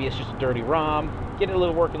that maybe it's just a dirty ROM. Get it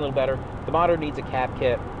working a little better. The monitor needs a cap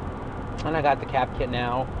kit, and I got the cap kit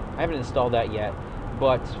now. I haven't installed that yet,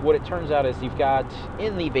 but what it turns out is you've got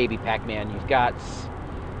in the baby Pac-Man, you've got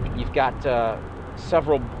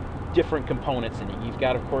several different components in it. You've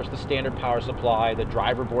got, of course, the standard power supply, the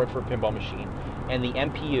driver board for a pinball machine, and the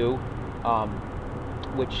MPU,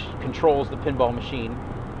 which controls the pinball machine.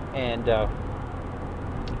 And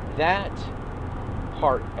that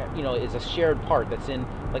part, is a shared part that's in,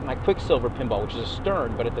 like, my Quicksilver pinball, which is a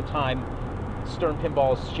Stern, but at the time, Stern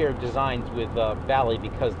Pinballs shared designs with Bally,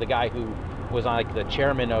 because the guy who was like the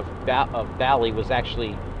chairman of Bally was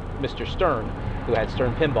actually Mr. Stern, who had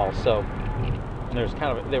Stern Pinball. So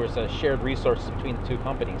there was a shared resources between the two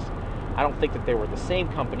companies. I don't think that they were the same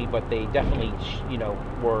company, but they definitely,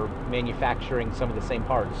 were manufacturing some of the same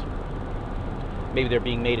parts. Maybe they're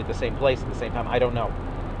being made at the same place at the same time. I don't know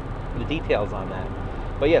the details on that.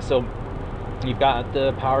 But yeah, so you've got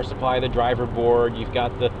the power supply, the driver board, you've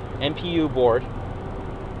got the MPU board,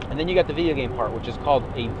 and then you got the video game part, which is called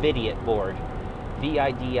a Vidiot board.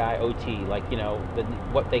 VIDIOT, like,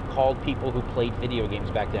 what they called people who played video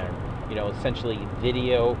games back then. Essentially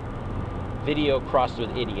video crossed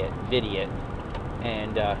with idiot, Vidiot.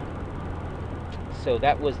 And so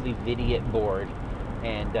that was the Vidiot board,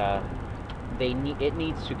 and it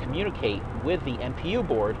needs to communicate with the MPU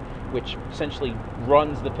board, which essentially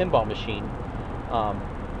runs the pinball machine.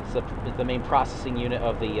 It's the main processing unit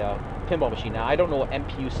of the pinball machine. Now, I don't know what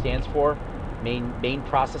MPU stands for. Main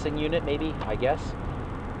processing unit, maybe, I guess.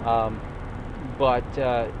 Yeah,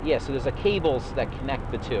 so there's cables that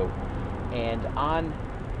connect the two. And on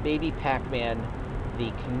Baby Pac-Man,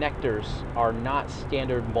 the connectors are not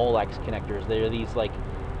standard Molex connectors. They're these, like,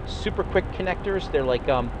 super quick connectors. They're like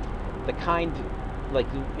the kind, like,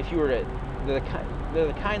 if you were to, they're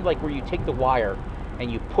the kind like where you take the wire and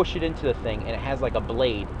you push it into the thing, and it has like a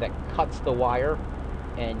blade that cuts the wire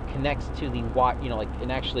and connects to the wire,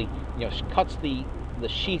 and actually, cuts the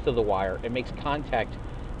sheath of the wire and makes contact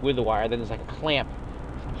with the wire. Then there's like a clamp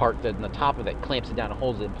part that in the top of it clamps it down and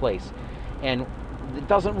holds it in place. And it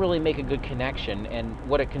doesn't really make a good connection, and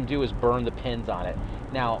what it can do is burn the pins on it.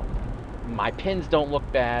 Now, my pins don't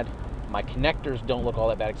look bad, my connectors don't look all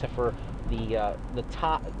that bad, except for the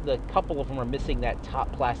top. The couple of them are missing that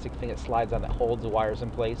top plastic thing that slides on that holds the wires in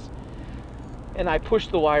place. And I push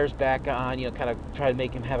the wires back on, kind of try to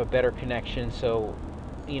make them have a better connection. So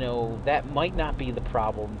that might not be the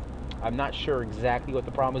problem. I'm not sure exactly what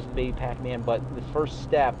the problem is with Baby Pac-Man, but the first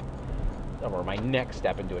step, or my next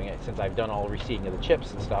step in doing it, since I've done all the reseeding of the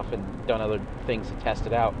chips and stuff and done other things to test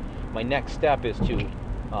it out, my next step is to,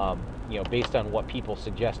 based on what people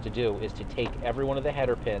suggest to do, is to take every one of the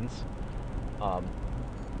header pins um,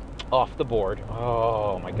 off the board.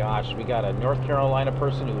 Oh my gosh, we got a North Carolina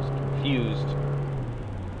person who's confused.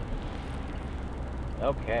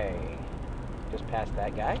 Okay, just past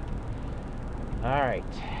that guy. All right,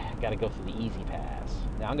 got to go through the easy pass.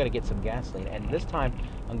 Now I'm going to get some gasoline, and this time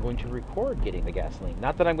I'm going to record getting the gasoline.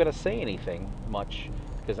 Not that I'm going to say anything much,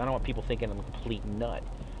 because I don't want people thinking I'm a complete nut.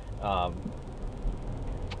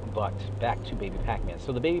 But back to Baby Pac-Man.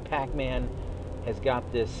 So the Baby Pac-Man has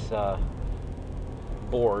got this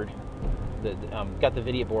board, got the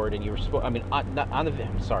video board, and you were supposed. I mean, not on the.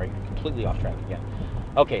 I'm sorry, completely off track again.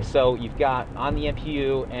 Okay, so you've got on the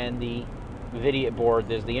MPU and the video board,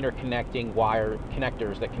 there's the interconnecting wire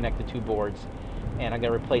connectors that connect the two boards, and I'm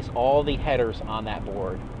going to replace all the headers on that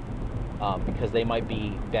board because they might be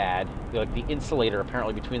bad. Like the insulator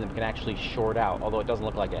apparently between them can actually short out, although it doesn't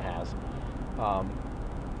look like it has.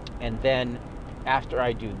 And then after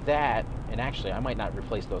I do that, and actually I might not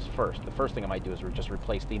replace those first. The first thing I might do is just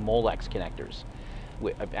replace the Molex connectors.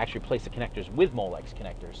 Actually replace the connectors with Molex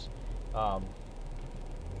connectors.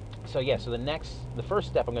 So yeah, so the first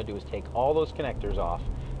step I'm going to do is take all those connectors off,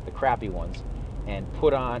 the crappy ones, and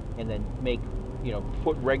put on, and then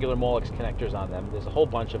put regular Molex connectors on them. There's a whole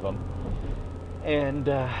bunch of them, and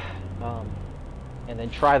then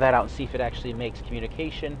try that out and see if it actually makes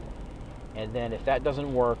communication. And then if that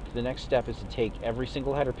doesn't work, the next step is to take every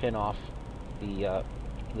single header pin off the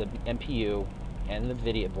MPU and the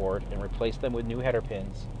video board and replace them with new header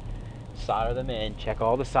pins, solder them in, check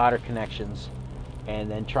all the solder connections, and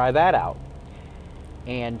then try that out.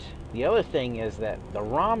 And the other thing is that the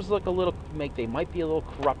ROMs look they might be a little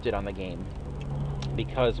corrupted on the game,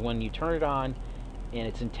 because when you turn it on and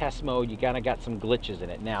it's in test mode, you kind of got some glitches in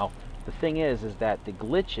it. Now, the thing is that the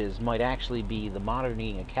glitches might actually be the monitor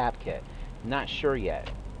needing a cap kit. Not sure yet.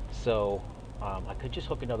 So I could just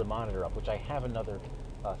hook another monitor up, which I have another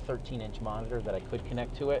 13-inch monitor that I could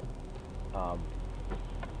connect to it.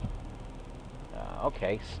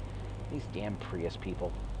 Okay. These damn Prius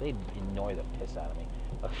people, they annoy the piss out of me.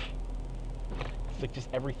 It's like just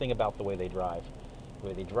everything about the way they drive. The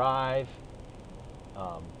way they drive,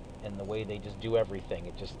 and the way they just do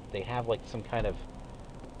everything. They have like some kind of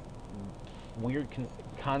weird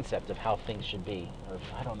concept of how things should be, or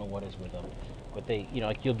I don't know what is with them. But they,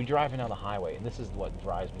 like you'll be driving down the highway, and this is what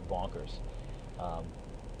drives me bonkers.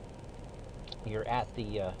 You're at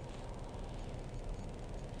the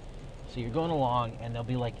so you're going along, and they'll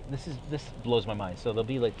be like, this blows my mind. So they'll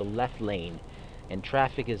be like the left lane, and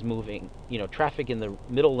traffic is moving. Traffic in the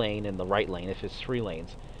middle lane and the right lane, if it's 3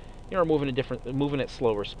 lanes, moving at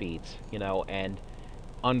slower speeds. And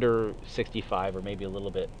under 65 or maybe a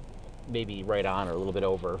little bit, maybe right on or a little bit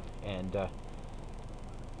over. And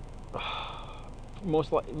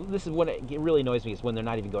this is when it really annoys me, is when they're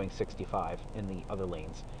not even going 65 in the other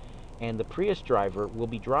lanes, and the Prius driver will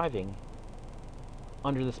be driving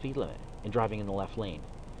under the speed limit and driving in the left lane.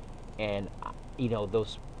 And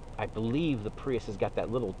I believe the Prius has got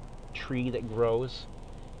that little tree that grows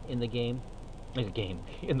in the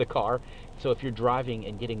car. So if you're driving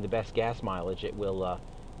and getting the best gas mileage, it will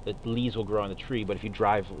the leaves will grow on the tree. But if you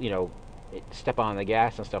drive, step on the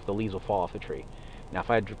gas and stuff, the leaves will fall off the tree. Now if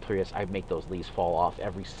I had a Prius, I'd make those leaves fall off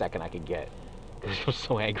every second I could get, because I'm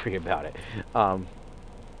so angry about it.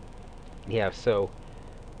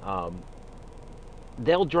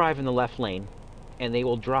 They'll drive in the left lane, and they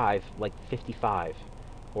will drive like 55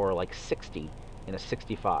 or like 60 in a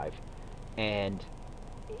 65, and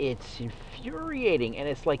it's infuriating. And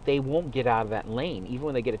it's like they won't get out of that lane. Even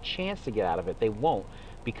when they get a chance to get out of it, they won't,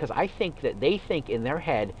 because I think that they think in their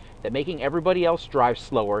head that making everybody else drive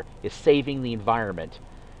slower is saving the environment,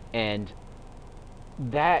 and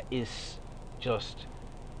that is just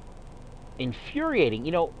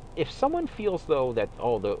infuriating. If someone feels though that,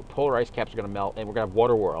 the polar ice caps are going to melt and we're going to have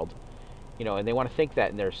water world, and they want to think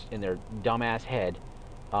that in their dumbass head,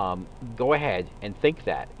 go ahead and think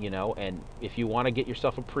that, and if you want to get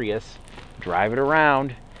yourself a Prius, drive it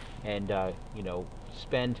around, and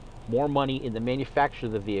spend more money in the manufacture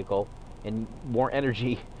of the vehicle and more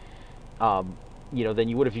energy, than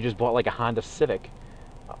you would if you just bought like a Honda Civic,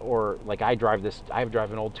 or like I drive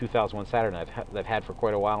an old 2001 Saturn I've had for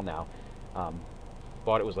quite a while now.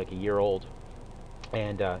 Bought it was like a year old,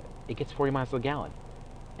 and it gets 40 miles to the gallon.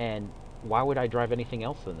 And why would I drive anything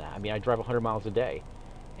else than that? I mean, I drive 100 miles a day,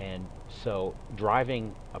 And so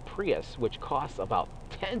driving a Prius, which costs about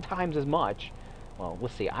 10 times as much, well,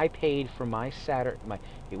 let's see, I paid for my Saturn,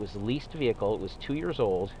 it was the leased vehicle, it was 2 years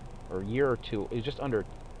old, or a year or two, it was just under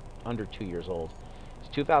 2 years old. It's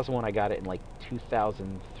 2001, I got it in like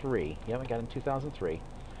 2003. Yeah, I got it in 2003.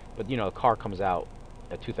 But, the car comes out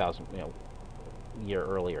at 2000, year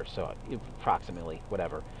earlier, so approximately,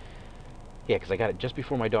 whatever. Yeah, because I got it just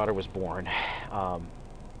before my daughter was born. Um,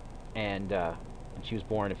 and she was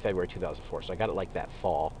born in February 2004, so I got it like that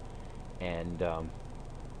fall. And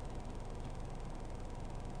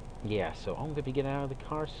yeah, so I'm gonna be getting out of the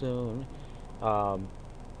car soon. Um,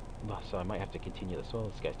 so I might have to continue this. Well,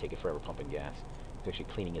 this guy's taking forever pumping gas. He's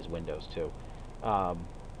actually cleaning his windows too. Um,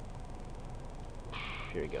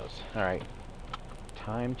 here he goes. All right,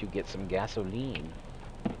 time to get some gasoline.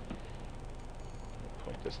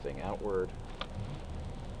 Point this thing outward.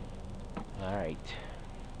 All right.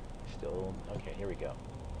 Still okay. Here we go.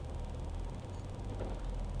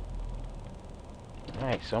 All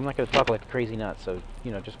right. So I'm not going to talk like a crazy nut. So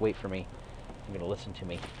just wait for me. You're going to listen to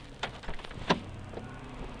me.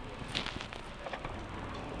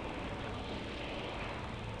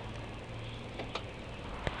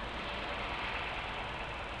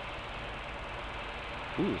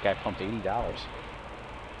 Ooh, the guy pumped $80.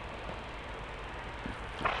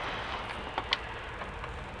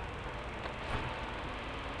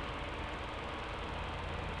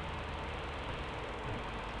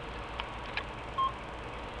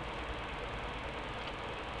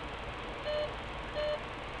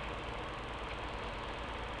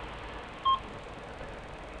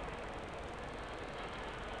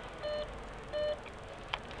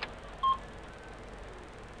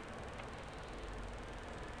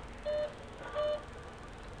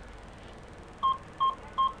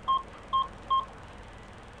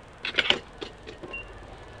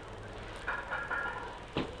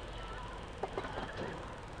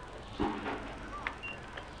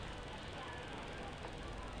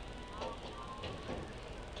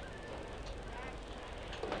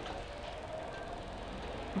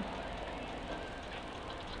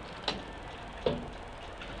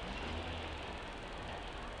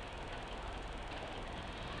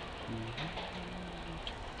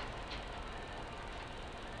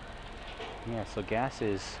 Yeah, so gas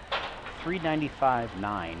is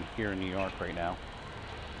 $3.95.9 here in New York right now.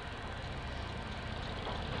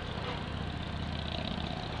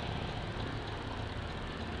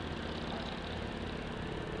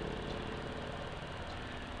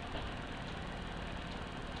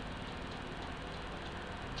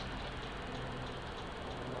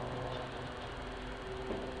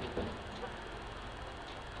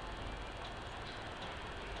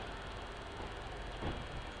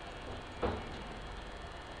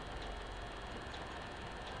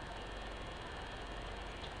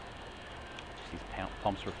 These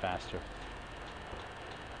pumps were faster.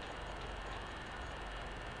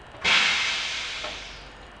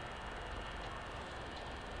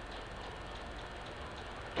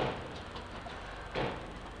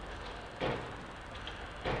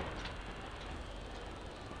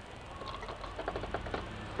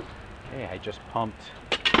 Okay, I just pumped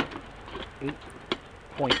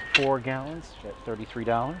 8.4 gallons at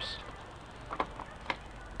 $33.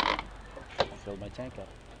 Filled my tank up.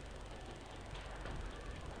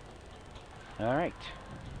 All right,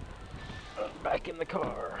 back in the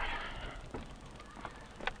car.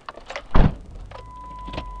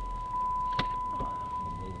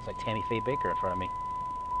 Looks like Tammy Faye Baker in front of me.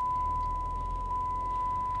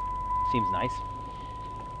 Seems nice.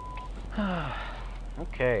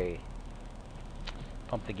 Okay.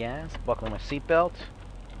 Pump the gas, buckle my seatbelt,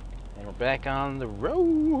 and we're back on the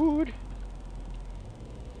road.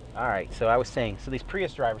 All right, so I was saying, so these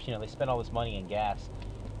Prius drivers, they spend all this money in gas,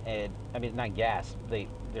 and I mean not gas. They're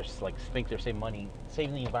like think they're saving money,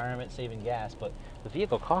 saving the environment, saving gas, but the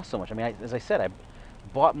vehicle costs so much. I mean, as I said, I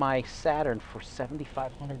bought my Saturn for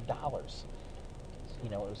 $7,500.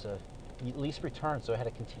 It was a lease return, so I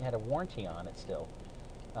had a warranty on it still.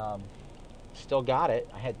 Still got it.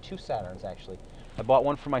 I had two Saturns actually. I bought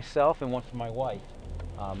one for myself and one for my wife.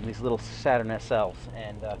 These little Saturn SLs,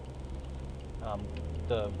 and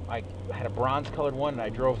I had a bronze-colored one, and I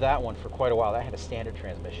drove that one for quite a while. That had a standard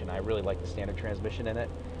transmission. I really liked the standard transmission in it.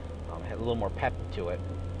 It had a little more pep to it,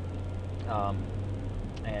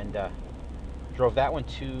 and drove that one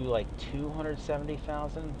to like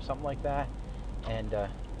 270,000, something like that, and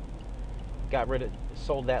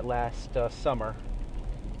sold that last summer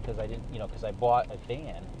because I didn't, because I bought a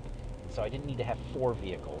van, so I didn't need to have four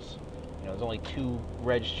vehicles. There's only two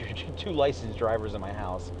registered, two licensed drivers in my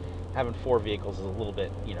house. Having four vehicles is a little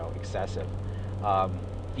bit, excessive.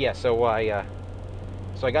 yeah, so I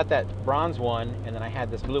got that bronze one, and then I had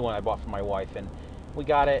this blue one I bought for my wife, and we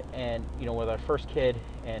got it, and with our first kid,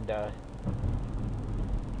 and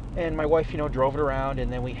my wife, drove it around,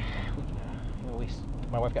 and then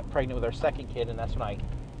my wife got pregnant with our second kid, and that's when I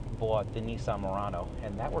bought the Nissan Murano,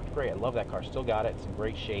 and that worked great. I love that car, still got it. It's in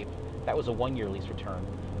great shape. That was a 1-year lease return,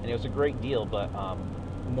 and it was a great deal, but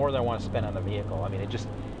more than I want to spend on the vehicle. I mean, I just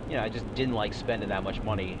didn't like spending that much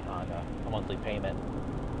money on a monthly payment.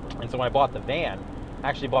 And so when I bought the van, I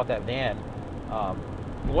actually bought that van.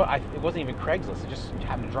 It wasn't even Craigslist. It just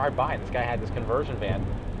happened to drive by, and this guy had this conversion van,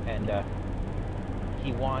 and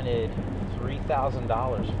he wanted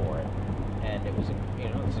 $3,000 for it, and it was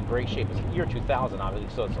it's in great shape. It's year 2000, obviously,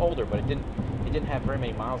 so it's older, but it didn't have very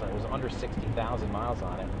many miles on it. It was under 60,000 miles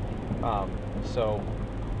on it. So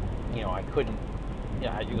I couldn't.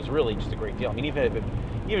 It was really just a great deal. I mean, even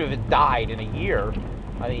if it died in a year,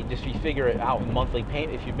 I mean, just if you figure it out in monthly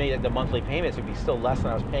payment, if you made it the monthly payments, it'd be still less than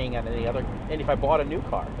I was paying on any other. And if I bought a new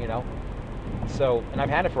car, So, and I've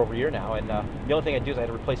had it for over a year now, and the only thing I do is I had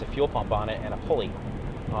to replace a fuel pump on it and a pulley.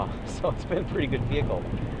 So it's been a pretty good vehicle.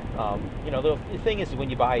 The thing is, when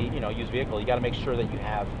you buy, used vehicle, you got to make sure that you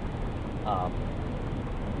have, I'm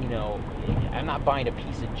not buying a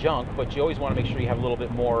piece of junk, but you always want to make sure you have a little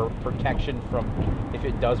bit more protection from if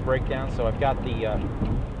it does break down. So I've got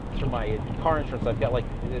through my car insurance, I've got like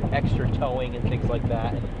extra towing and things like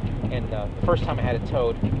that. And the first time I had it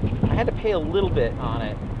towed, I had to pay a little bit on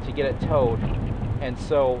it to get it towed. And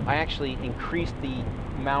so I actually increased the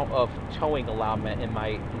amount of towing allowance in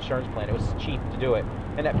my insurance plan. It was cheap to do it,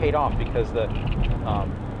 and that paid off because the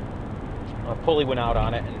pulley went out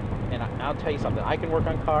on it. And I'll tell you something, I can work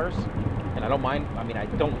on cars, and I don't mind. I mean, I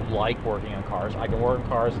don't like working on cars. I can work on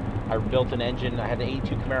cars. I built an engine. I had an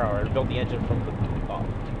 82 Camaro. I built the engine from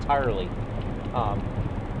entirely,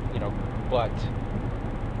 but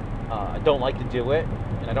I don't like to do it,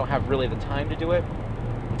 and I don't have really the time to do it.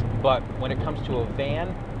 But when it comes to a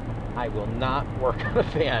van, I will not work on a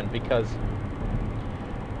van because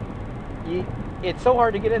it's so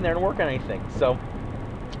hard to get in there and work on anything. So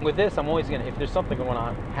with this, I'm always if there's something going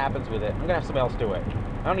on, happens with it, I'm gonna have somebody else do it.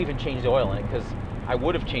 I don't even change the oil in it, because I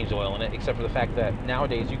would have changed the oil in it, except for the fact that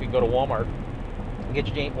nowadays you could go to Walmart and get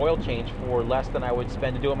your oil change for less than I would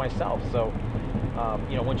spend to do it myself. So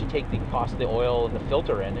once you take the cost of the oil and the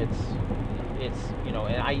filter in, it's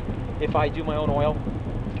and if I do my own oil,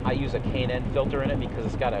 I use a K&N filter in it because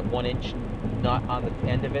it's got a 1-inch nut on the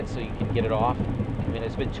end of it, so you can get it off. I mean,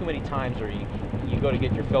 there's been too many times where you go to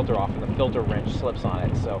get your filter off and the filter wrench slips on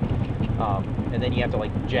it. So, and then you have to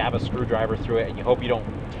like jab a screwdriver through it, and you hope you don't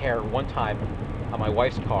tear. One time on my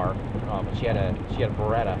wife's car, she had a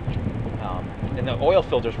Beretta, and the oil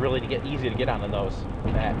filters really easy to get on those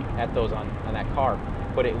at those on that car,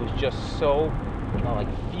 but it was just so like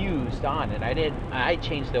fused on, and I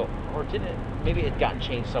changed maybe it had gotten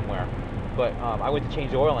changed somewhere, but I went to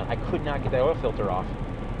change the oil and I could not get that oil filter off,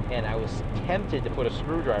 and I was tempted to put a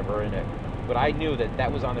screwdriver in it, but I knew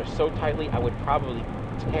that was on there so tightly I would probably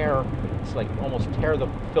almost tear the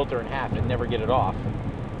filter in half and never get it off.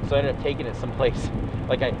 So I ended up taking it someplace.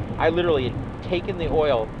 Like I literally had taken the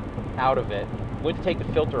oil out of it, went to take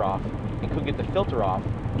the filter off, and couldn't get the filter off,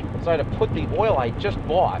 so I had to put the oil I just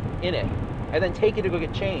bought in it and then take it to go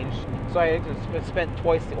get changed. So I had to spend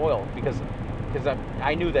twice the oil because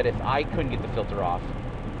I knew that if I couldn't get the filter off,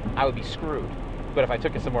 I would be screwed. But if I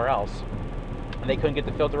took it somewhere else and they couldn't get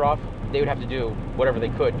the filter off, they would have to do whatever they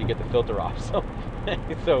could to get the filter off. So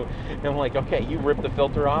I'm like, okay, you rip the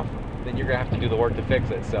filter off, then you're gonna have to do the work to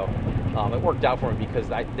fix it. So it worked out for me because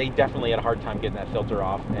they definitely had a hard time getting that filter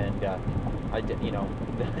off, and I did,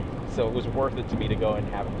 so it was worth it to me to go and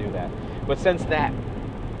have them do that. But since that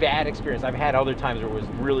bad experience, I've had other times where it was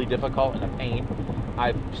really difficult and a pain.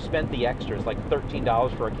 I've spent the extras, like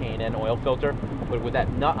 $13 for a K&N oil filter, but with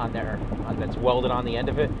that nut on there that's welded on the end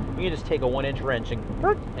of it, you can just take a 1-inch wrench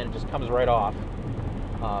and it just comes right off.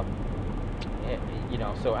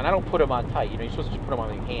 So, and I don't put them on tight. You're supposed to just put them on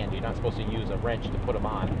with your hand. You're not supposed to use a wrench to put them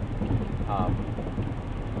on.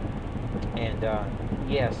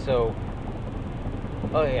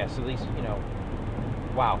 So these,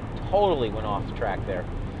 wow, totally went off the track there.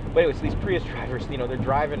 But anyways, these Prius drivers, they're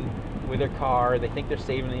driving with their car, they think they're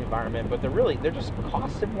saving the environment, but they're just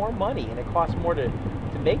costing more money, and it costs more to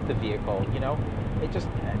make the vehicle.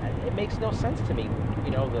 It makes no sense to me,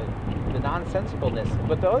 the nonsensicalness.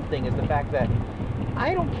 But the other thing is the fact that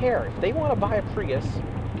I don't care if they want to buy a Prius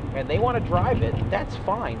and they want to drive it, that's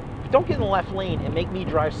fine. But don't get in the left lane and make me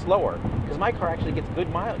drive slower, because my car actually gets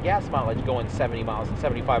good gas mileage going 70 miles and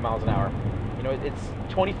 75 miles an hour. You know, it's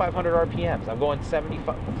 2,500 RPMs. I'm going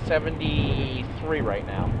 73 right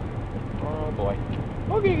now. Oh boy.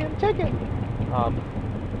 Okay, get a ticket. Um,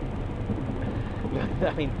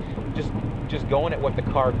 I mean, just going at what the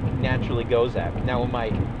car naturally goes at. Now, in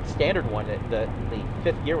my standard one, the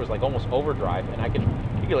fifth gear was like almost overdrive, and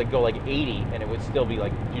you could like go like 80, and it would still be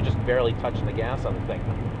like you're just barely touching the gas on the thing.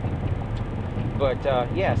 But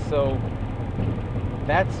yeah, so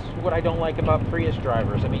that's what I don't like about Prius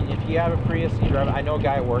drivers. I mean, if you have a Prius, you drive. I know a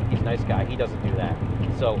guy at work. He's a nice guy. He doesn't do that.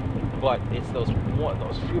 So, but it's those few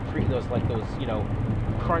those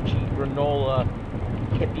crunchy granola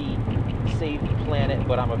hippie save the planet,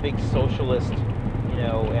 but I'm a big socialist,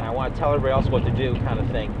 and I want to tell everybody else what to do kind of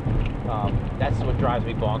thing. That's what drives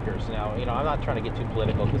me bonkers. Now, I'm not trying to get too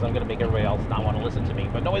political because I'm going to make everybody else not want to listen to me,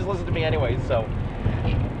 but nobody's listening to me anyway. So,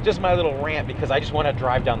 just my little rant because I just want to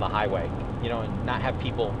drive down the highway, and not have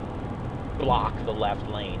people block the left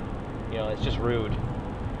lane. It's just rude.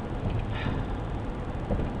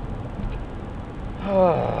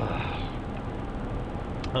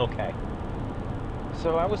 Okay.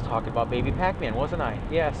 So I was talking about Baby Pac-Man, wasn't I?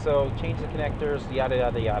 Yeah, so change the connectors, yada,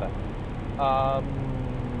 yada, yada.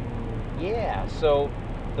 Yeah, so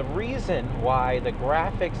the reason why the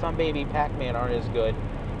graphics on Baby Pac-Man aren't as good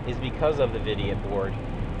is because of the video board.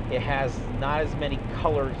 It has not as many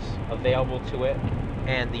colors available to it,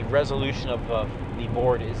 and the resolution of the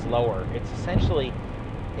board is lower. It's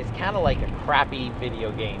kind of like a crappy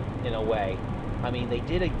video game in a way. I mean, they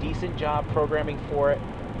did a decent job programming for it.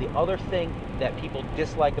 The other thing that people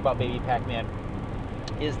dislike about Baby Pac-Man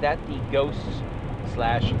is that the ghosts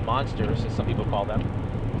 / monsters, as some people call them,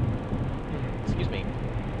 excuse me,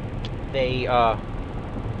 they are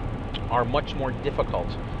much more difficult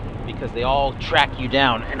because they all track you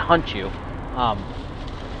down and hunt you.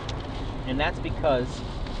 And that's because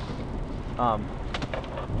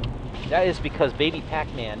Baby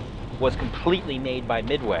Pac-Man was completely made by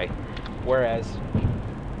Midway, whereas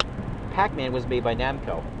Pac-Man was made by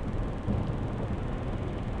Namco.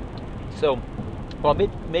 So, while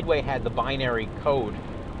Midway had the binary code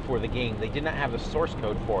for the game, they did not have the source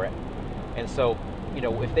code for it. And so,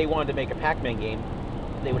 if they wanted to make a Pac-Man game,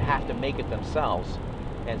 they would have to make it themselves.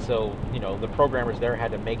 And so, the programmers there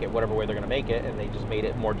had to make it whatever way they're going to make it, and they just made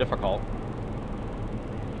it more difficult.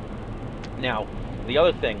 Now, the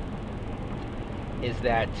other thing is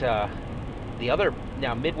that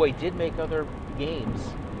now Midway did make other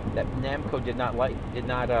games that Namco did not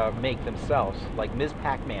make themselves, like Ms.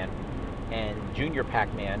 Pac-Man and Junior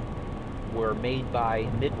Pac-Man were made by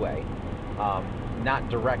Midway. Not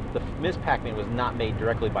direct. The Ms. Pac-Man was not made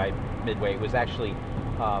directly by Midway. It was actually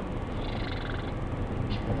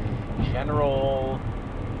General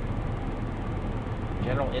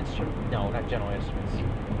Instruments. No, not General Instruments.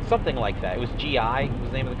 Something like that. It was GI was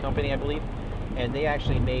the name of the company, I believe, and they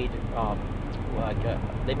actually made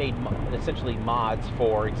essentially mods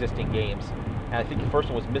for existing games. And I think the first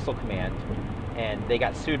one was Missile Command, and they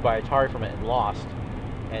got sued by Atari from it and lost.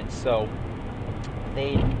 And so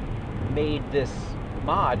they made this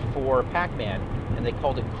mod for Pac-Man, and they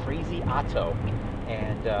called it Crazy Otto.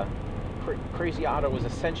 And Crazy Otto was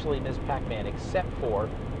essentially Ms. Pac-Man, except for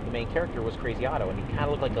the main character was Crazy Otto, and he kind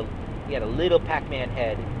of looked like he had a little Pac-Man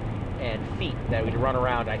head and feet that would run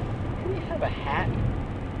around. Did he have a hat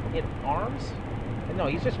and arms? No,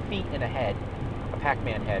 he's just feet and a head, a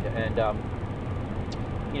Pac-Man head, and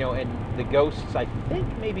and the ghosts I think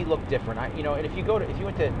maybe look different. And if you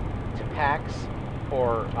went to PAX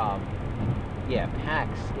or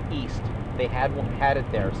PAX East, they had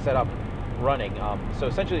it there set up, running. So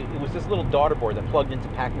essentially, it was this little daughter board that plugged into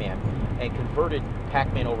Pac-Man and converted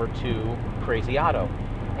Pac-Man over to Crazy Otto,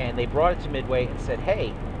 and they brought it to Midway and said,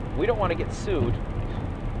 "Hey, we don't want to get sued,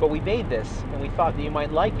 but we made this and we thought that you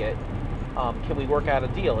might like it. Can we work out a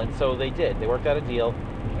deal?" And so they did. They worked out a deal,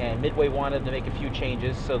 and Midway wanted to make a few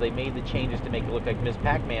changes, so they made the changes to make it look like Ms.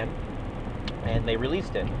 Pac-Man, and they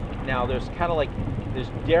released it. Now, there's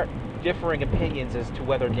differing opinions as to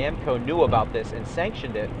whether Namco knew about this and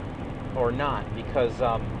sanctioned it or not, because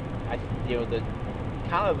the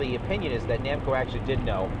opinion is that Namco actually did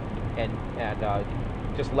know and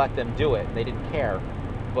just let them do it. They didn't care.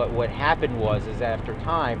 But what happened was after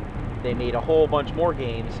time, they made a whole bunch more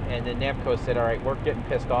games, and then Namco said, "All right, we're getting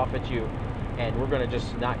pissed off at you, and we're going to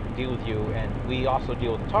just not deal with you, and we also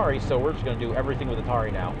deal with Atari, so we're just going to do everything with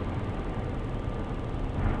Atari now."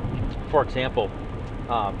 For example,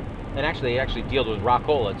 and actually, they actually deal with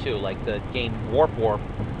Rockola too. Like the game Warp was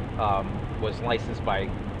licensed by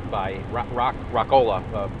Rockola,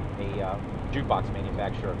 a jukebox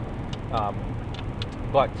manufacturer.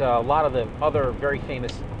 But a lot of the other very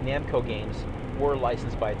famous Namco games were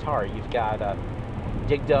licensed by Atari. You've got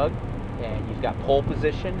Dig Dug, and you've got Pole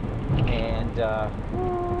Position, and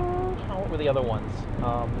what were the other ones?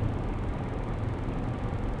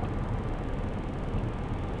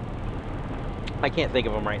 I can't think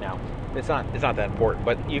of them right now. It's not that important,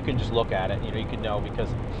 but you can just look at it. You can know, because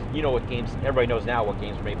you know what games. Everybody knows now what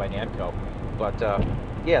games were made by Namco. But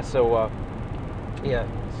yeah, so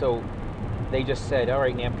they just said, all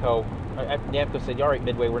right, Namco. Namco said, all right,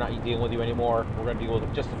 Midway, we're not dealing with you anymore. We're going to deal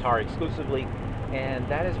with just Atari exclusively, and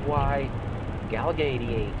that is why Galaga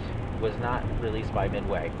 88 was not released by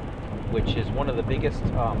Midway, which is one of the biggest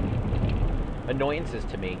annoyances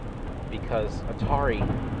to me, because Atari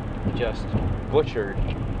just butchered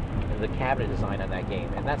the cabinet design on that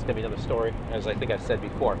game, and that's going to be another story, as I think I've said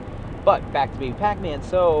before. But back to Baby Pac-Man.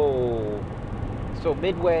 So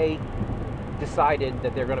Midway decided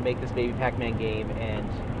that they're going to make this Baby Pac-Man game,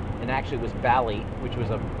 and actually it was Bally, which was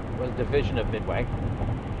a division of Midway,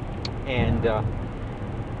 and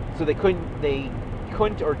so they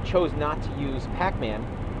couldn't or chose not to use Pac-Man.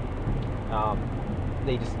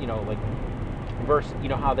 They just versus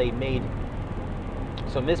how they made.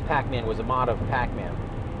 So Ms. Pac-Man was a mod of Pac-Man,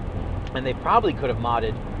 and they probably could have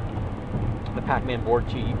modded the Pac-Man board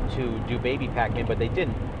to do Baby Pac-Man, but they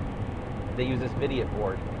didn't. They used this Vidiot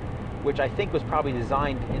board, which I think was probably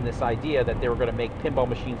designed in this idea that they were going to make pinball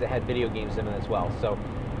machines that had video games in them as well. So,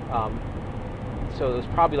 so it was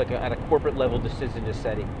probably like at a corporate level decision to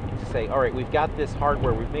say, all right, we've got this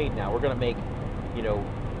hardware we've made now. We're going to make,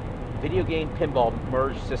 video game pinball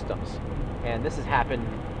merged systems, and this has happened.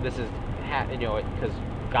 Because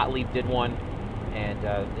Gottlieb did one, and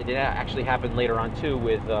it did actually happen later on too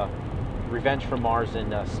with Revenge from Mars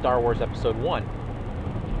and Star Wars Episode 1.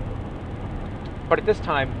 But at this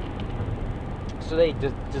time, so they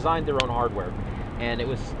designed their own hardware, and it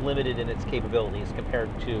was limited in its capabilities compared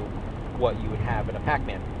to what you would have in a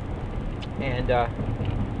Pac-Man. And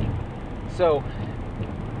so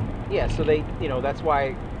they, that's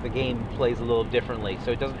why the game plays a little differently.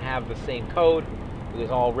 So it doesn't have the same code. It was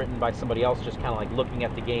all written by somebody else, just kind of like looking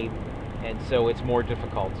at the game, and so it's more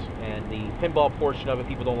difficult. And the pinball portion of it,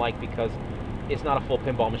 people don't like, because it's not a full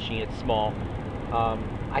pinball machine. It's small.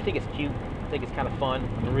 I think it's cute. I think it's kind of fun.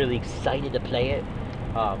 I'm really excited to play it.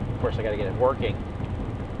 Of course, I got to get it working.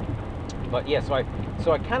 But yeah, so I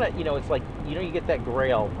kind of, it's like, you get that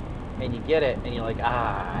Grail, and you get it, and you're like,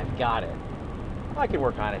 I've got it. I can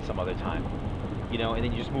work on it some other time, and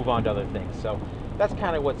then you just move on to other things. So that's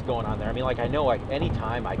kind of what's going on there. I mean, I know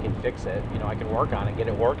anytime I can fix it, I can work on it, get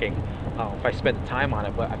it working, if I spend the time on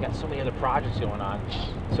it, but I've got so many other projects going on,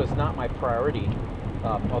 so it's not my priority.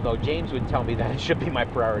 Although James would tell me that it should be my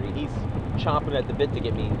priority. He's chomping at the bit to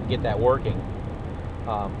get that working.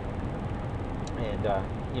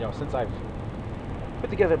 Since I've put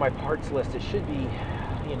together my parts list, it should be,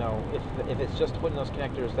 if it's just putting those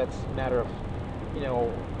connectors, that's a matter of,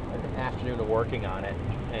 an afternoon of working on it,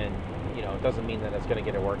 and it doesn't mean that it's going to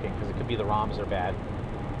get it working, because it could be the ROMs are bad,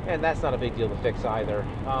 and that's not a big deal to fix either.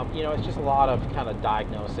 It's just a lot of kind of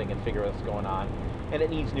diagnosing and figure out what's going on, and it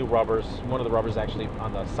needs new rubbers. One of the rubbers actually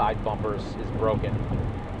on the side bumpers is broken,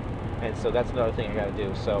 and so that's another thing I got to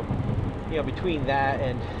do. So, between that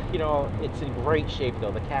and, it's in great shape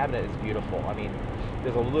though. The cabinet is beautiful. I mean,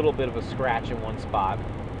 there's a little bit of a scratch in one spot,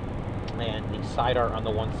 and the side art on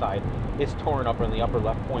the one side is torn up in the upper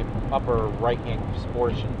upper right hand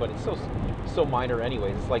portion, but it's so minor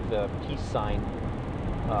anyways. It's like the peace sign,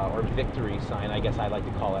 or victory sign, I guess I like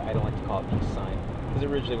to call it. I don't like to call it peace sign, because it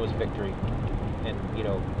originally was victory, and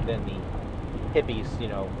then the hippies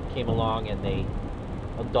came along and they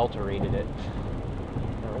adulterated it,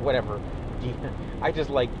 or whatever. I just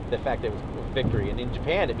like the fact that it was victory, and in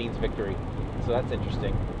Japan it means victory, so that's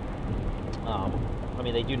interesting. I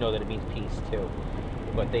mean, they do know that it means peace too,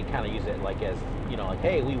 but they kind of use it like as, like,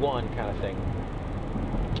 hey, we won kind of thing.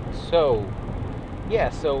 So, yeah,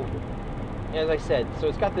 so as I said, so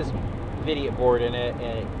it's got this Vidiot board in it,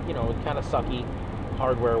 and it's kind of sucky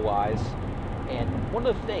hardware-wise. And one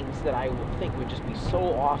of the things that I would think would just be so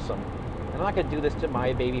awesome, and I'm not going to do this to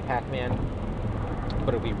my Baby Pac-Man,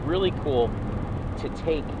 but it would be really cool to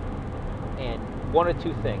take and one of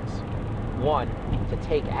two things. One, to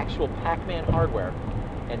take actual Pac-Man hardware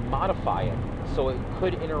and modify it so it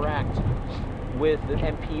could interact with the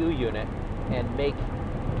MPU unit and make,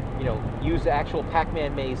 use the actual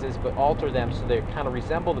Pac-Man mazes, but alter them so they kind of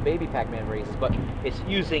resemble the Baby Pac-Man mazes, but it's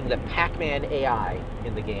using the Pac-Man AI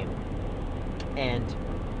in the game, and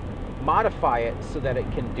modify it so that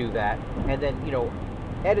it can do that, and then,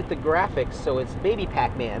 edit the graphics so it's Baby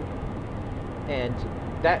Pac-Man, and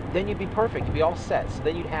then you'd be perfect. You'd be all set. So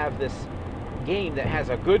then you'd have this game that has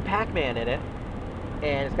a good Pac-Man in it,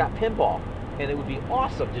 and it's got pinball, and it would be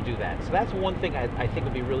awesome to do that. So that's one thing I think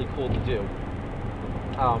would be really cool to do.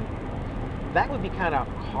 Um, that would be kind of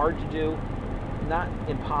hard to do, not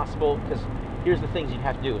impossible, because here's the things you'd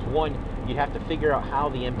have to do. Is one, you'd have to figure out how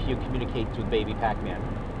the MPU communicates with Baby Pac-Man.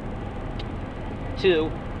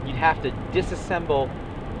 Two, you'd have to disassemble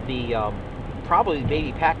the probably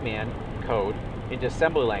Baby Pac-Man code into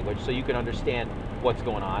assembly language so you can understand what's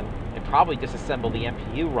going on, and probably disassemble the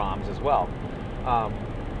MPU ROMs as well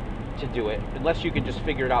to do it, unless you can just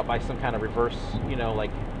figure it out by some kind of reverse,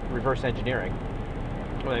 like reverse engineering.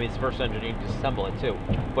 Well, I mean, it's reverse engineering to assemble it too,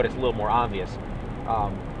 but it's a little more obvious.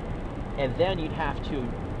 And then you'd have to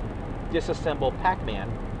disassemble Pac-Man,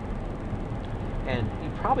 and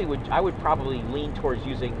I would probably lean towards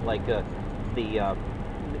using like the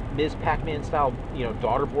Ms. Pac-Man style,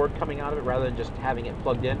 daughter board coming out of it, rather than just having it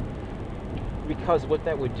plugged in. Because what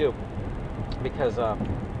that would do, because I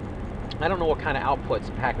don't know what kind of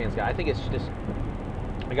outputs Pac-Man's got. I think it's just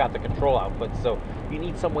I got the control output, so you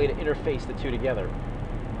need some way to interface the two together.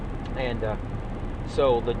 And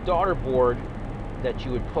so the daughter board that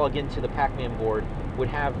you would plug into the Pac-Man board would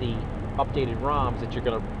have the updated ROMs that you're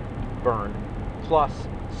going to burn, plus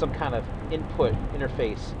some kind of input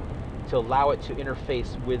interface to allow it to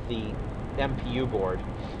interface with the MPU board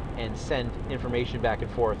and send information back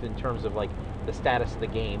and forth in terms of like the status of the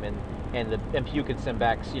game, and the MPU can send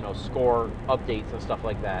back score updates and stuff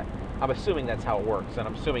like that. I'm assuming that's how it works, and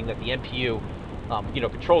I'm assuming that the MPU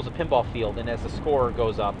controls the pinball field, and as the score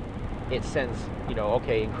goes up, it sends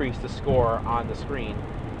okay, increase the score on the screen,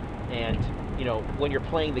 and when you're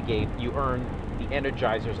playing the game, you earn the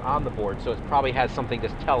energizers on the board, so it probably has something to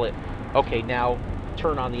tell it, okay, now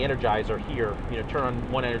turn on the energizer here, turn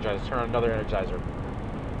on one energizer, turn on another energizer,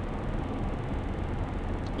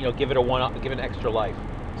 give it an extra life,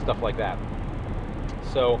 stuff like that.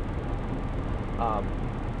 So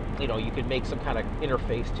you could make some kind of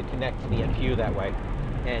interface to connect to the MPU that way,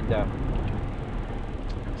 and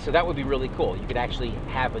so that would be really cool. You could actually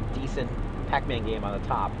have a decent Pac-Man game on the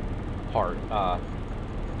top part.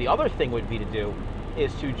 The other thing would be to do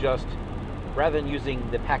is to just, rather than using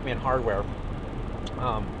the Pac-Man hardware,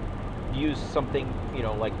 use something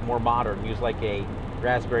like more modern. Use like a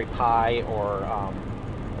Raspberry Pi,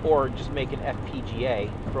 or just make an FPGA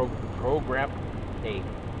program a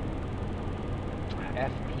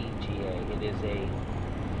FPGA. It is a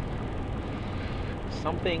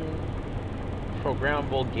something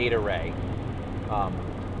programmable gate array.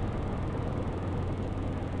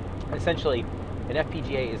 Essentially, an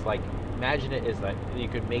FPGA is like, imagine it as that you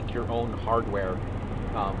could make your own hardware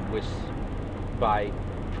by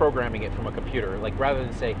programming it from a computer. Like, rather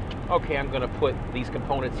than say, okay, I'm going to put these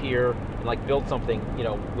components here and like build something,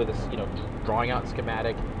 with a, drawing out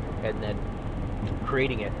schematic and then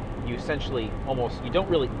creating it. You essentially you don't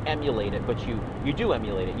really emulate it, but you do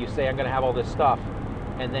emulate it. You say, I'm going to have all this stuff,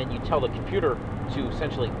 and then you tell the computer to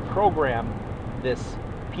essentially program this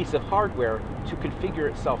piece of hardware to configure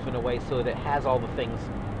itself in a way so that it has all the things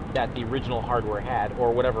that the original hardware had,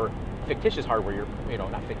 or whatever fictitious hardware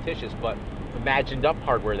not fictitious, but imagined up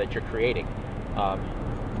hardware that you're creating.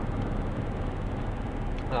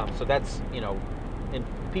 So that's, and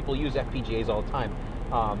people use FPGAs all the time.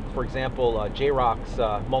 For example, J-Rock's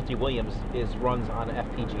Multi-Williams runs on an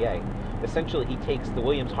FPGA. Essentially, he takes the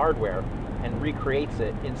Williams hardware and recreates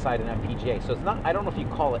it inside an FPGA. So it's not, I don't know if you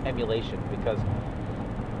call it emulation, because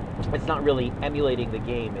it's not really emulating the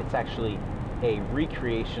game. It's actually a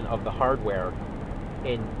recreation of the hardware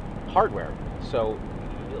in hardware. So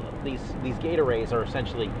these gate arrays are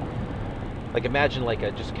essentially, like, imagine like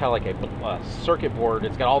just kind of like a circuit board.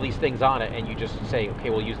 It's got all these things on it, and you just say, okay,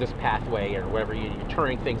 we'll use this pathway or whatever. You're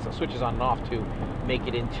turning things, switches on and off to make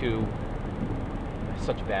it into,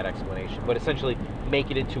 such a bad explanation, but essentially make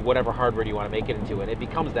it into whatever hardware you want to make it into, and it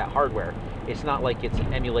becomes that hardware. It's not like it's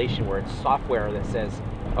an emulation where it's software that says,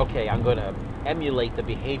 okay, I'm going to emulate the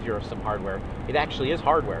behavior of some hardware. It actually is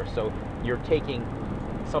hardware. So you're taking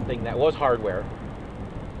something that was hardware,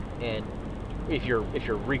 and if you're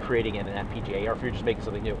recreating it in an FPGA, or if you're just making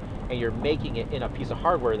something new, and you're making it in a piece of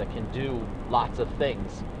hardware that can do lots of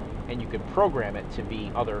things, and you can program it to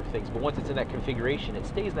be other things. But once it's in that configuration, it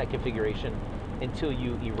stays in that configuration until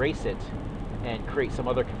you erase it and create some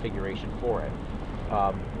other configuration for it.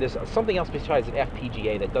 There's something else besides an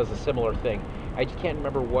FPGA that does a similar thing. I just can't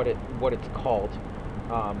remember what it's called.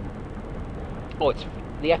 It's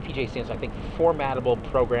the FPGA stands for, I think, Formattable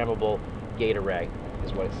Programmable Gate Array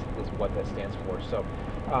is what that stands for. So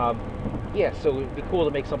yeah, so it'd be cool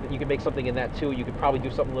to make something. You could make something in that too. You could probably do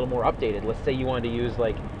something a little more updated. Let's say you wanted to use,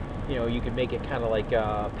 like, you could make it kind of like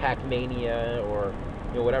Pac-Mania, or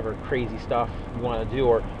whatever crazy stuff you want to do,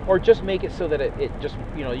 or just make it so that it just,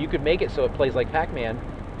 you could make it so it plays like Pac-Man,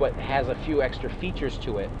 but has a few extra features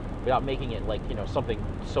to it without making it like, something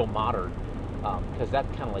so modern, because that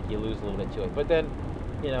kind of like you lose a little bit to it. But then,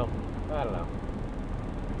 I don't know.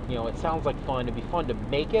 It sounds like fun. It'd be fun to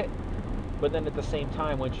make it, but then at the same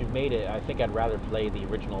time, once you've made it, I think I'd rather play the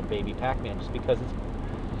original Baby Pac-Man just because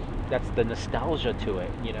that's the nostalgia to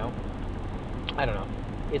it. I don't know.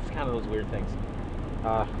 It's kind of those weird things.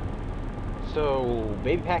 Uh, so,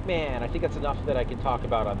 Baby Pac-Man, I think that's enough that I can talk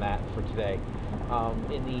about on that for today.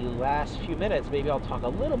 In the last few minutes, maybe I'll talk a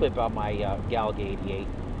little bit about my Galaga 88.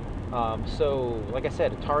 So, like I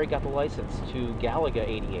said, Atari got the license to Galaga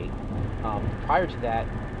 88. Prior to that,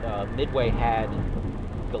 Midway had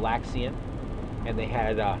Galaxian, and they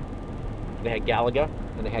had Galaga,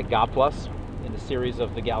 and they had GaPlus in the series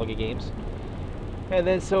of the Galaga games. And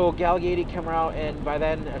then so Galaga 80 came out, and by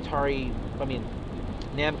then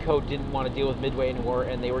Namco didn't want to deal with Midway anymore,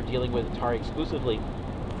 and they were dealing with Atari exclusively.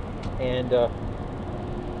 And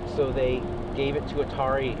so they gave it to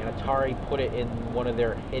Atari, and Atari put it in one of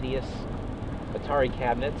their hideous Atari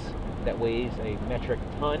cabinets that weighs a metric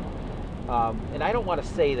ton. And I don't want to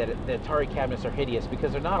say that the Atari cabinets are hideous,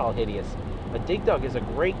 because they're not all hideous. A Dig Dug is a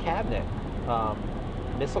great cabinet.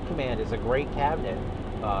 Missile Command is a great cabinet.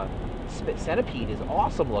 Centipede is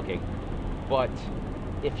awesome looking. But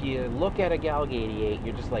if you look at a Galaga 88,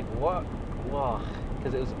 you're just like, what?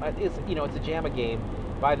 Because it's a JAMA game.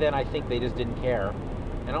 By then, I think they just didn't care.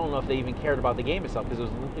 And I don't know if they even cared about the game itself,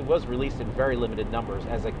 because it was released in very limited numbers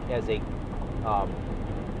as a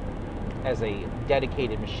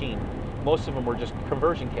dedicated machine. Most of them were just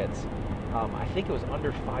conversion kits. I think it was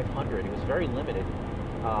under 500. It was very limited.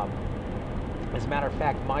 As a matter of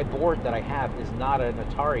fact, my board that I have is not an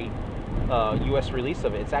Atari US release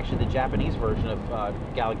of it. It's actually the Japanese version of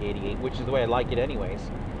Galaga 88, which is the way I like it anyways.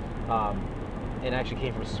 It actually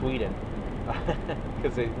came from Sweden.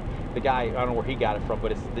 Because the guy, I don't know where he got it from,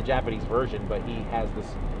 but it's the Japanese version, but he has this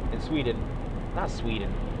in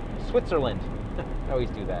Switzerland. I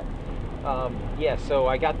always do that. Yeah, so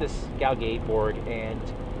I got this Galaga 8 board, and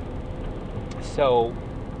so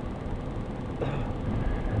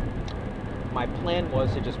my plan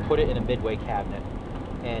was to just put it in a Midway cabinet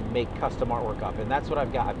and make custom artwork up, and that's what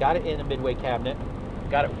I've got. I've got it in a Midway cabinet,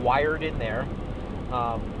 got it wired in there.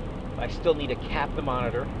 I still need to cap the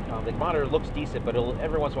monitor. The monitor looks decent, but it'll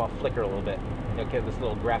every once in a while flicker a little bit. Get this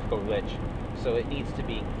little graphical glitch, so it needs to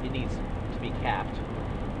be capped.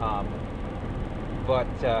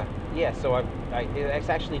 Yeah, so it's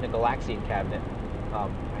actually in a Galaxian cabinet. I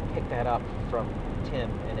picked that up from Tim,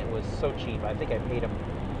 and it was so cheap. I think I paid him,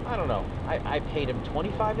 I don't know, I paid him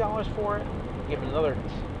 $25 for it. Gave him another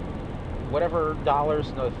whatever dollars,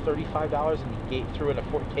 another $35, and he threw in a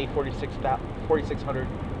K4600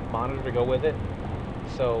 monitor to go with it.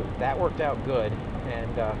 So that worked out good,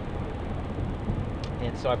 and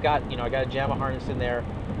so I got a JAMA harness in there,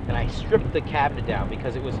 and I stripped the cabinet down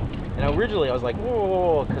because it was. And originally I was like,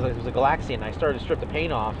 whoa, because it was a Galaxian. And I started to strip the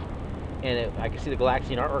paint off, and I could see the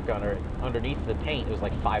Galaxian artwork underneath the paint. It was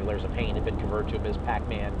like 5 layers of paint. It had been converted to a Ms.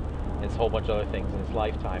 Pac-Man and a whole bunch of other things in its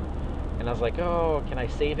lifetime. And I was like, oh, can I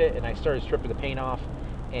save it? And I started stripping the paint off,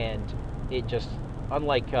 and it just,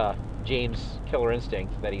 unlike James' Killer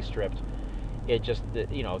Instinct that he stripped, it just, a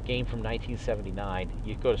game from 1979,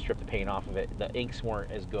 you go to strip the paint off of it, the inks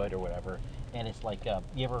weren't as good or whatever. And it's like,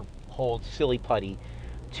 you ever hold silly putty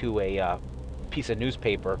to a piece of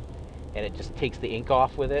newspaper, and it just takes the ink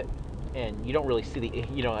off with it, and you don't really see the,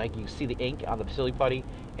 like you see the ink on the silly putty,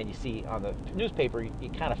 and you see on the newspaper,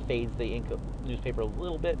 it kind of fades the ink of newspaper a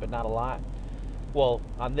little bit, but not a lot. Well,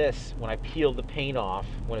 on this, when I peeled the paint off,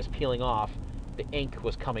 when it was peeling off, the ink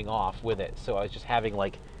was coming off with it. So I was just having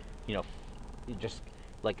like, just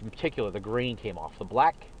like in particular, the green came off. The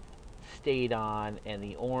black stayed on, and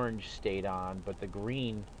the orange stayed on, but the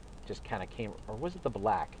green just kind of came, or was it the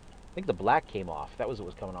black? I think the black came off. That was what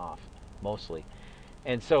was coming off, mostly.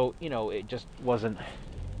 And so, it just wasn't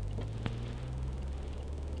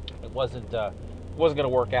going to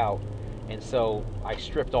work out. And so I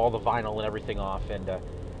stripped all the vinyl and everything off, and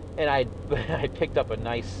I I picked up a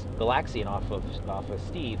nice Galaxian off of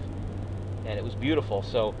Steve, and it was beautiful.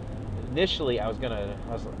 So initially I was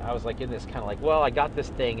like in this kind of like, well, I got this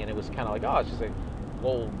thing, and it was kind of like, oh, it's just a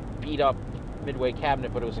old beat up Midway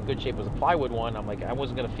cabinet, but it was in good shape. It was a plywood one. I'm like, I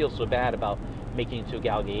wasn't going to feel so bad about making it into a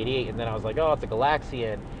Galaga 88. And then I was like, oh, it's a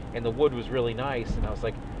Galaxian, and the wood was really nice. And I was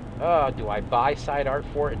like, oh, do I buy side art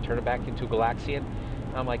for it and turn it back into a Galaxian?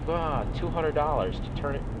 And I'm like, oh, $200 to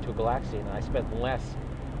turn it into a Galaxian, and I spent less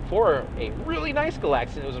for a really nice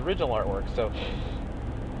Galaxian. It was original artwork. So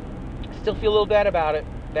Still feel a little bad about it,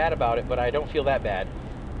 but I don't feel that bad.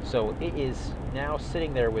 So it is now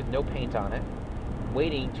sitting there with no paint on it,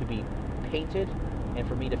 waiting to be painted and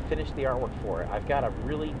for me to finish the artwork for it. I've got a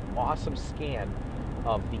really awesome scan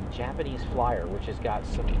of the Japanese flyer, which has got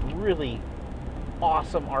some really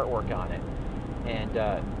awesome artwork on it.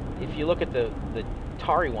 And if you look at the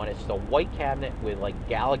Atari one, it's the white cabinet with like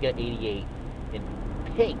Galaga 88 in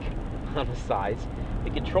pink on the sides.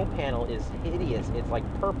 The control panel is hideous. It's like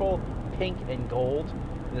purple, pink, and gold.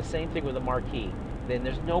 And the same thing with the marquee. Then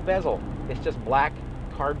there's no bezel. It's just black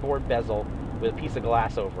cardboard bezel with a piece of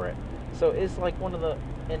glass over it. So it's like one of the,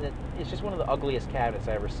 it's just one of the ugliest cabinets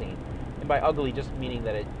I've ever seen. And by ugly, just meaning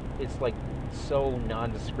that it's like so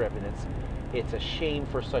nondescript, and it's a shame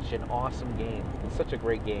for such an awesome game. It's such a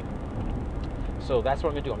great game. So that's what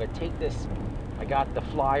I'm gonna do. I'm gonna take this. I got the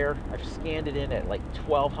flyer. I've scanned it in at like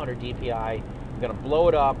 1200 DPI. I'm gonna blow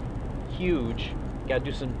it up, huge. Got to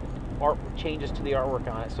do some art changes to the artwork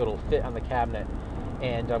on it so it'll fit on the cabinet.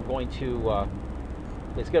 And I'm going to.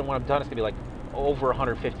 It's gonna, when I'm done, it's gonna be like over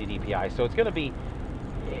 150 DPI. So it's gonna be,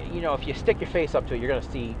 you know, if you stick your face up to it, you're gonna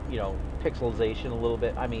see, you know, pixelization a little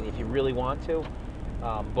bit. I mean, if you really want to,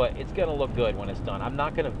 but it's gonna look good when it's done. I'm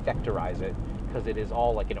not gonna vectorize it because it is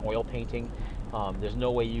all like an oil painting. There's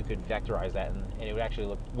no way you could vectorize that, and it would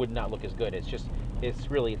actually would not look as good. It's just, it's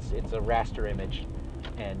really, it's a raster image,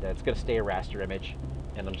 and it's gonna stay a raster image.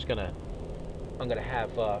 And I'm gonna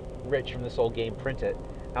have Rich from This Old Game print it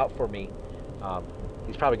out for me.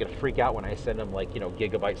 He's probably gonna freak out when I send him like, you know,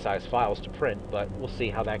 gigabyte-sized files to print, but we'll see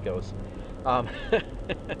how that goes. Um,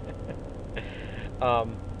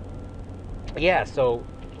 yeah, so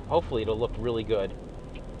hopefully it'll look really good,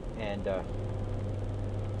 and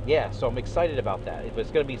yeah, so I'm excited about that. If it's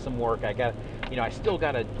going to be some work, I got, you know, I still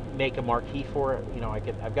got to make a marquee for it. You know,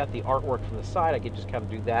 I've got the artwork from the side. I could just kind of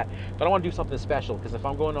do that, but I want to do something special because if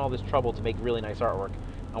I'm going to all this trouble to make really nice artwork,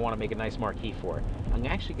 I want to make a nice marquee for it. I'm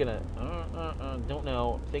actually gonna, don't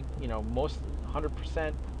know. Think, you know, most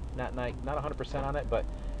 100%, not 100% on it, but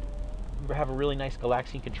we have a really nice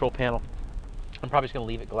Galaxian control panel. I'm probably just gonna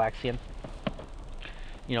leave it Galaxian.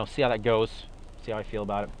 You know, see how that goes. See how I feel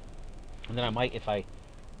about it, and then I might, if I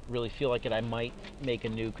really feel like it, I might make a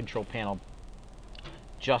new control panel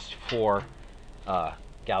just for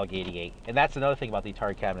Galaga 88. And that's another thing about the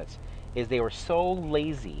Atari cabinets, is they were so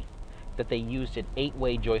lazy that they used an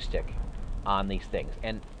 8-way joystick on these things,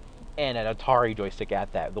 and an Atari joystick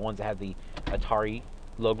at that. The ones that had the Atari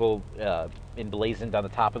logo emblazoned on the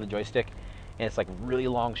top of the joystick, and it's like really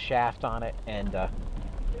long shaft on it, and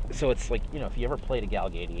so it's like, you know, if you ever played a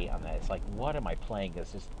Galaga 88 on that, it's like, what am I playing?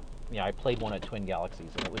 It's just, you know, I played one at Twin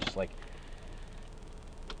Galaxies, and it was just like,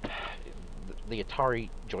 the Atari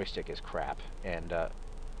joystick is crap, and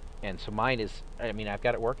so mine is, I mean, I've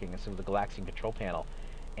got it working. It's with the Galaxian control panel,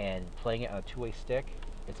 and playing it on a 2-way stick,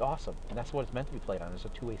 it's awesome, and that's what it's meant to be played on. It's a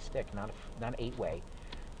 2-way stick, not an 8-way.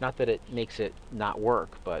 Not that it makes it not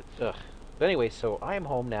work, but ugh. But anyway, so I am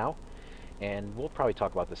home now, and we'll probably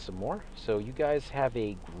talk about this some more. So you guys have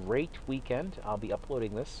a great weekend. I'll be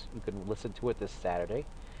uploading this. You can listen to it this Saturday,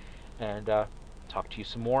 and talk to you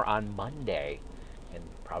some more on Monday, and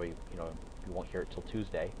probably, you know, you won't hear it till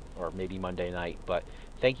Tuesday or maybe Monday night. But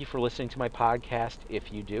thank you for listening to my podcast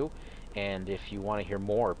if you do, and if you want to hear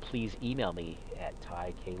more, please email me at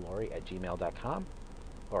tyklaurie@gmail.com,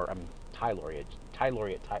 or I'm Ty at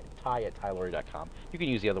tylaurie.com. You can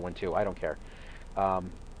use the other one too, I don't care.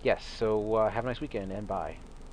 Yes, so have a nice weekend, and bye.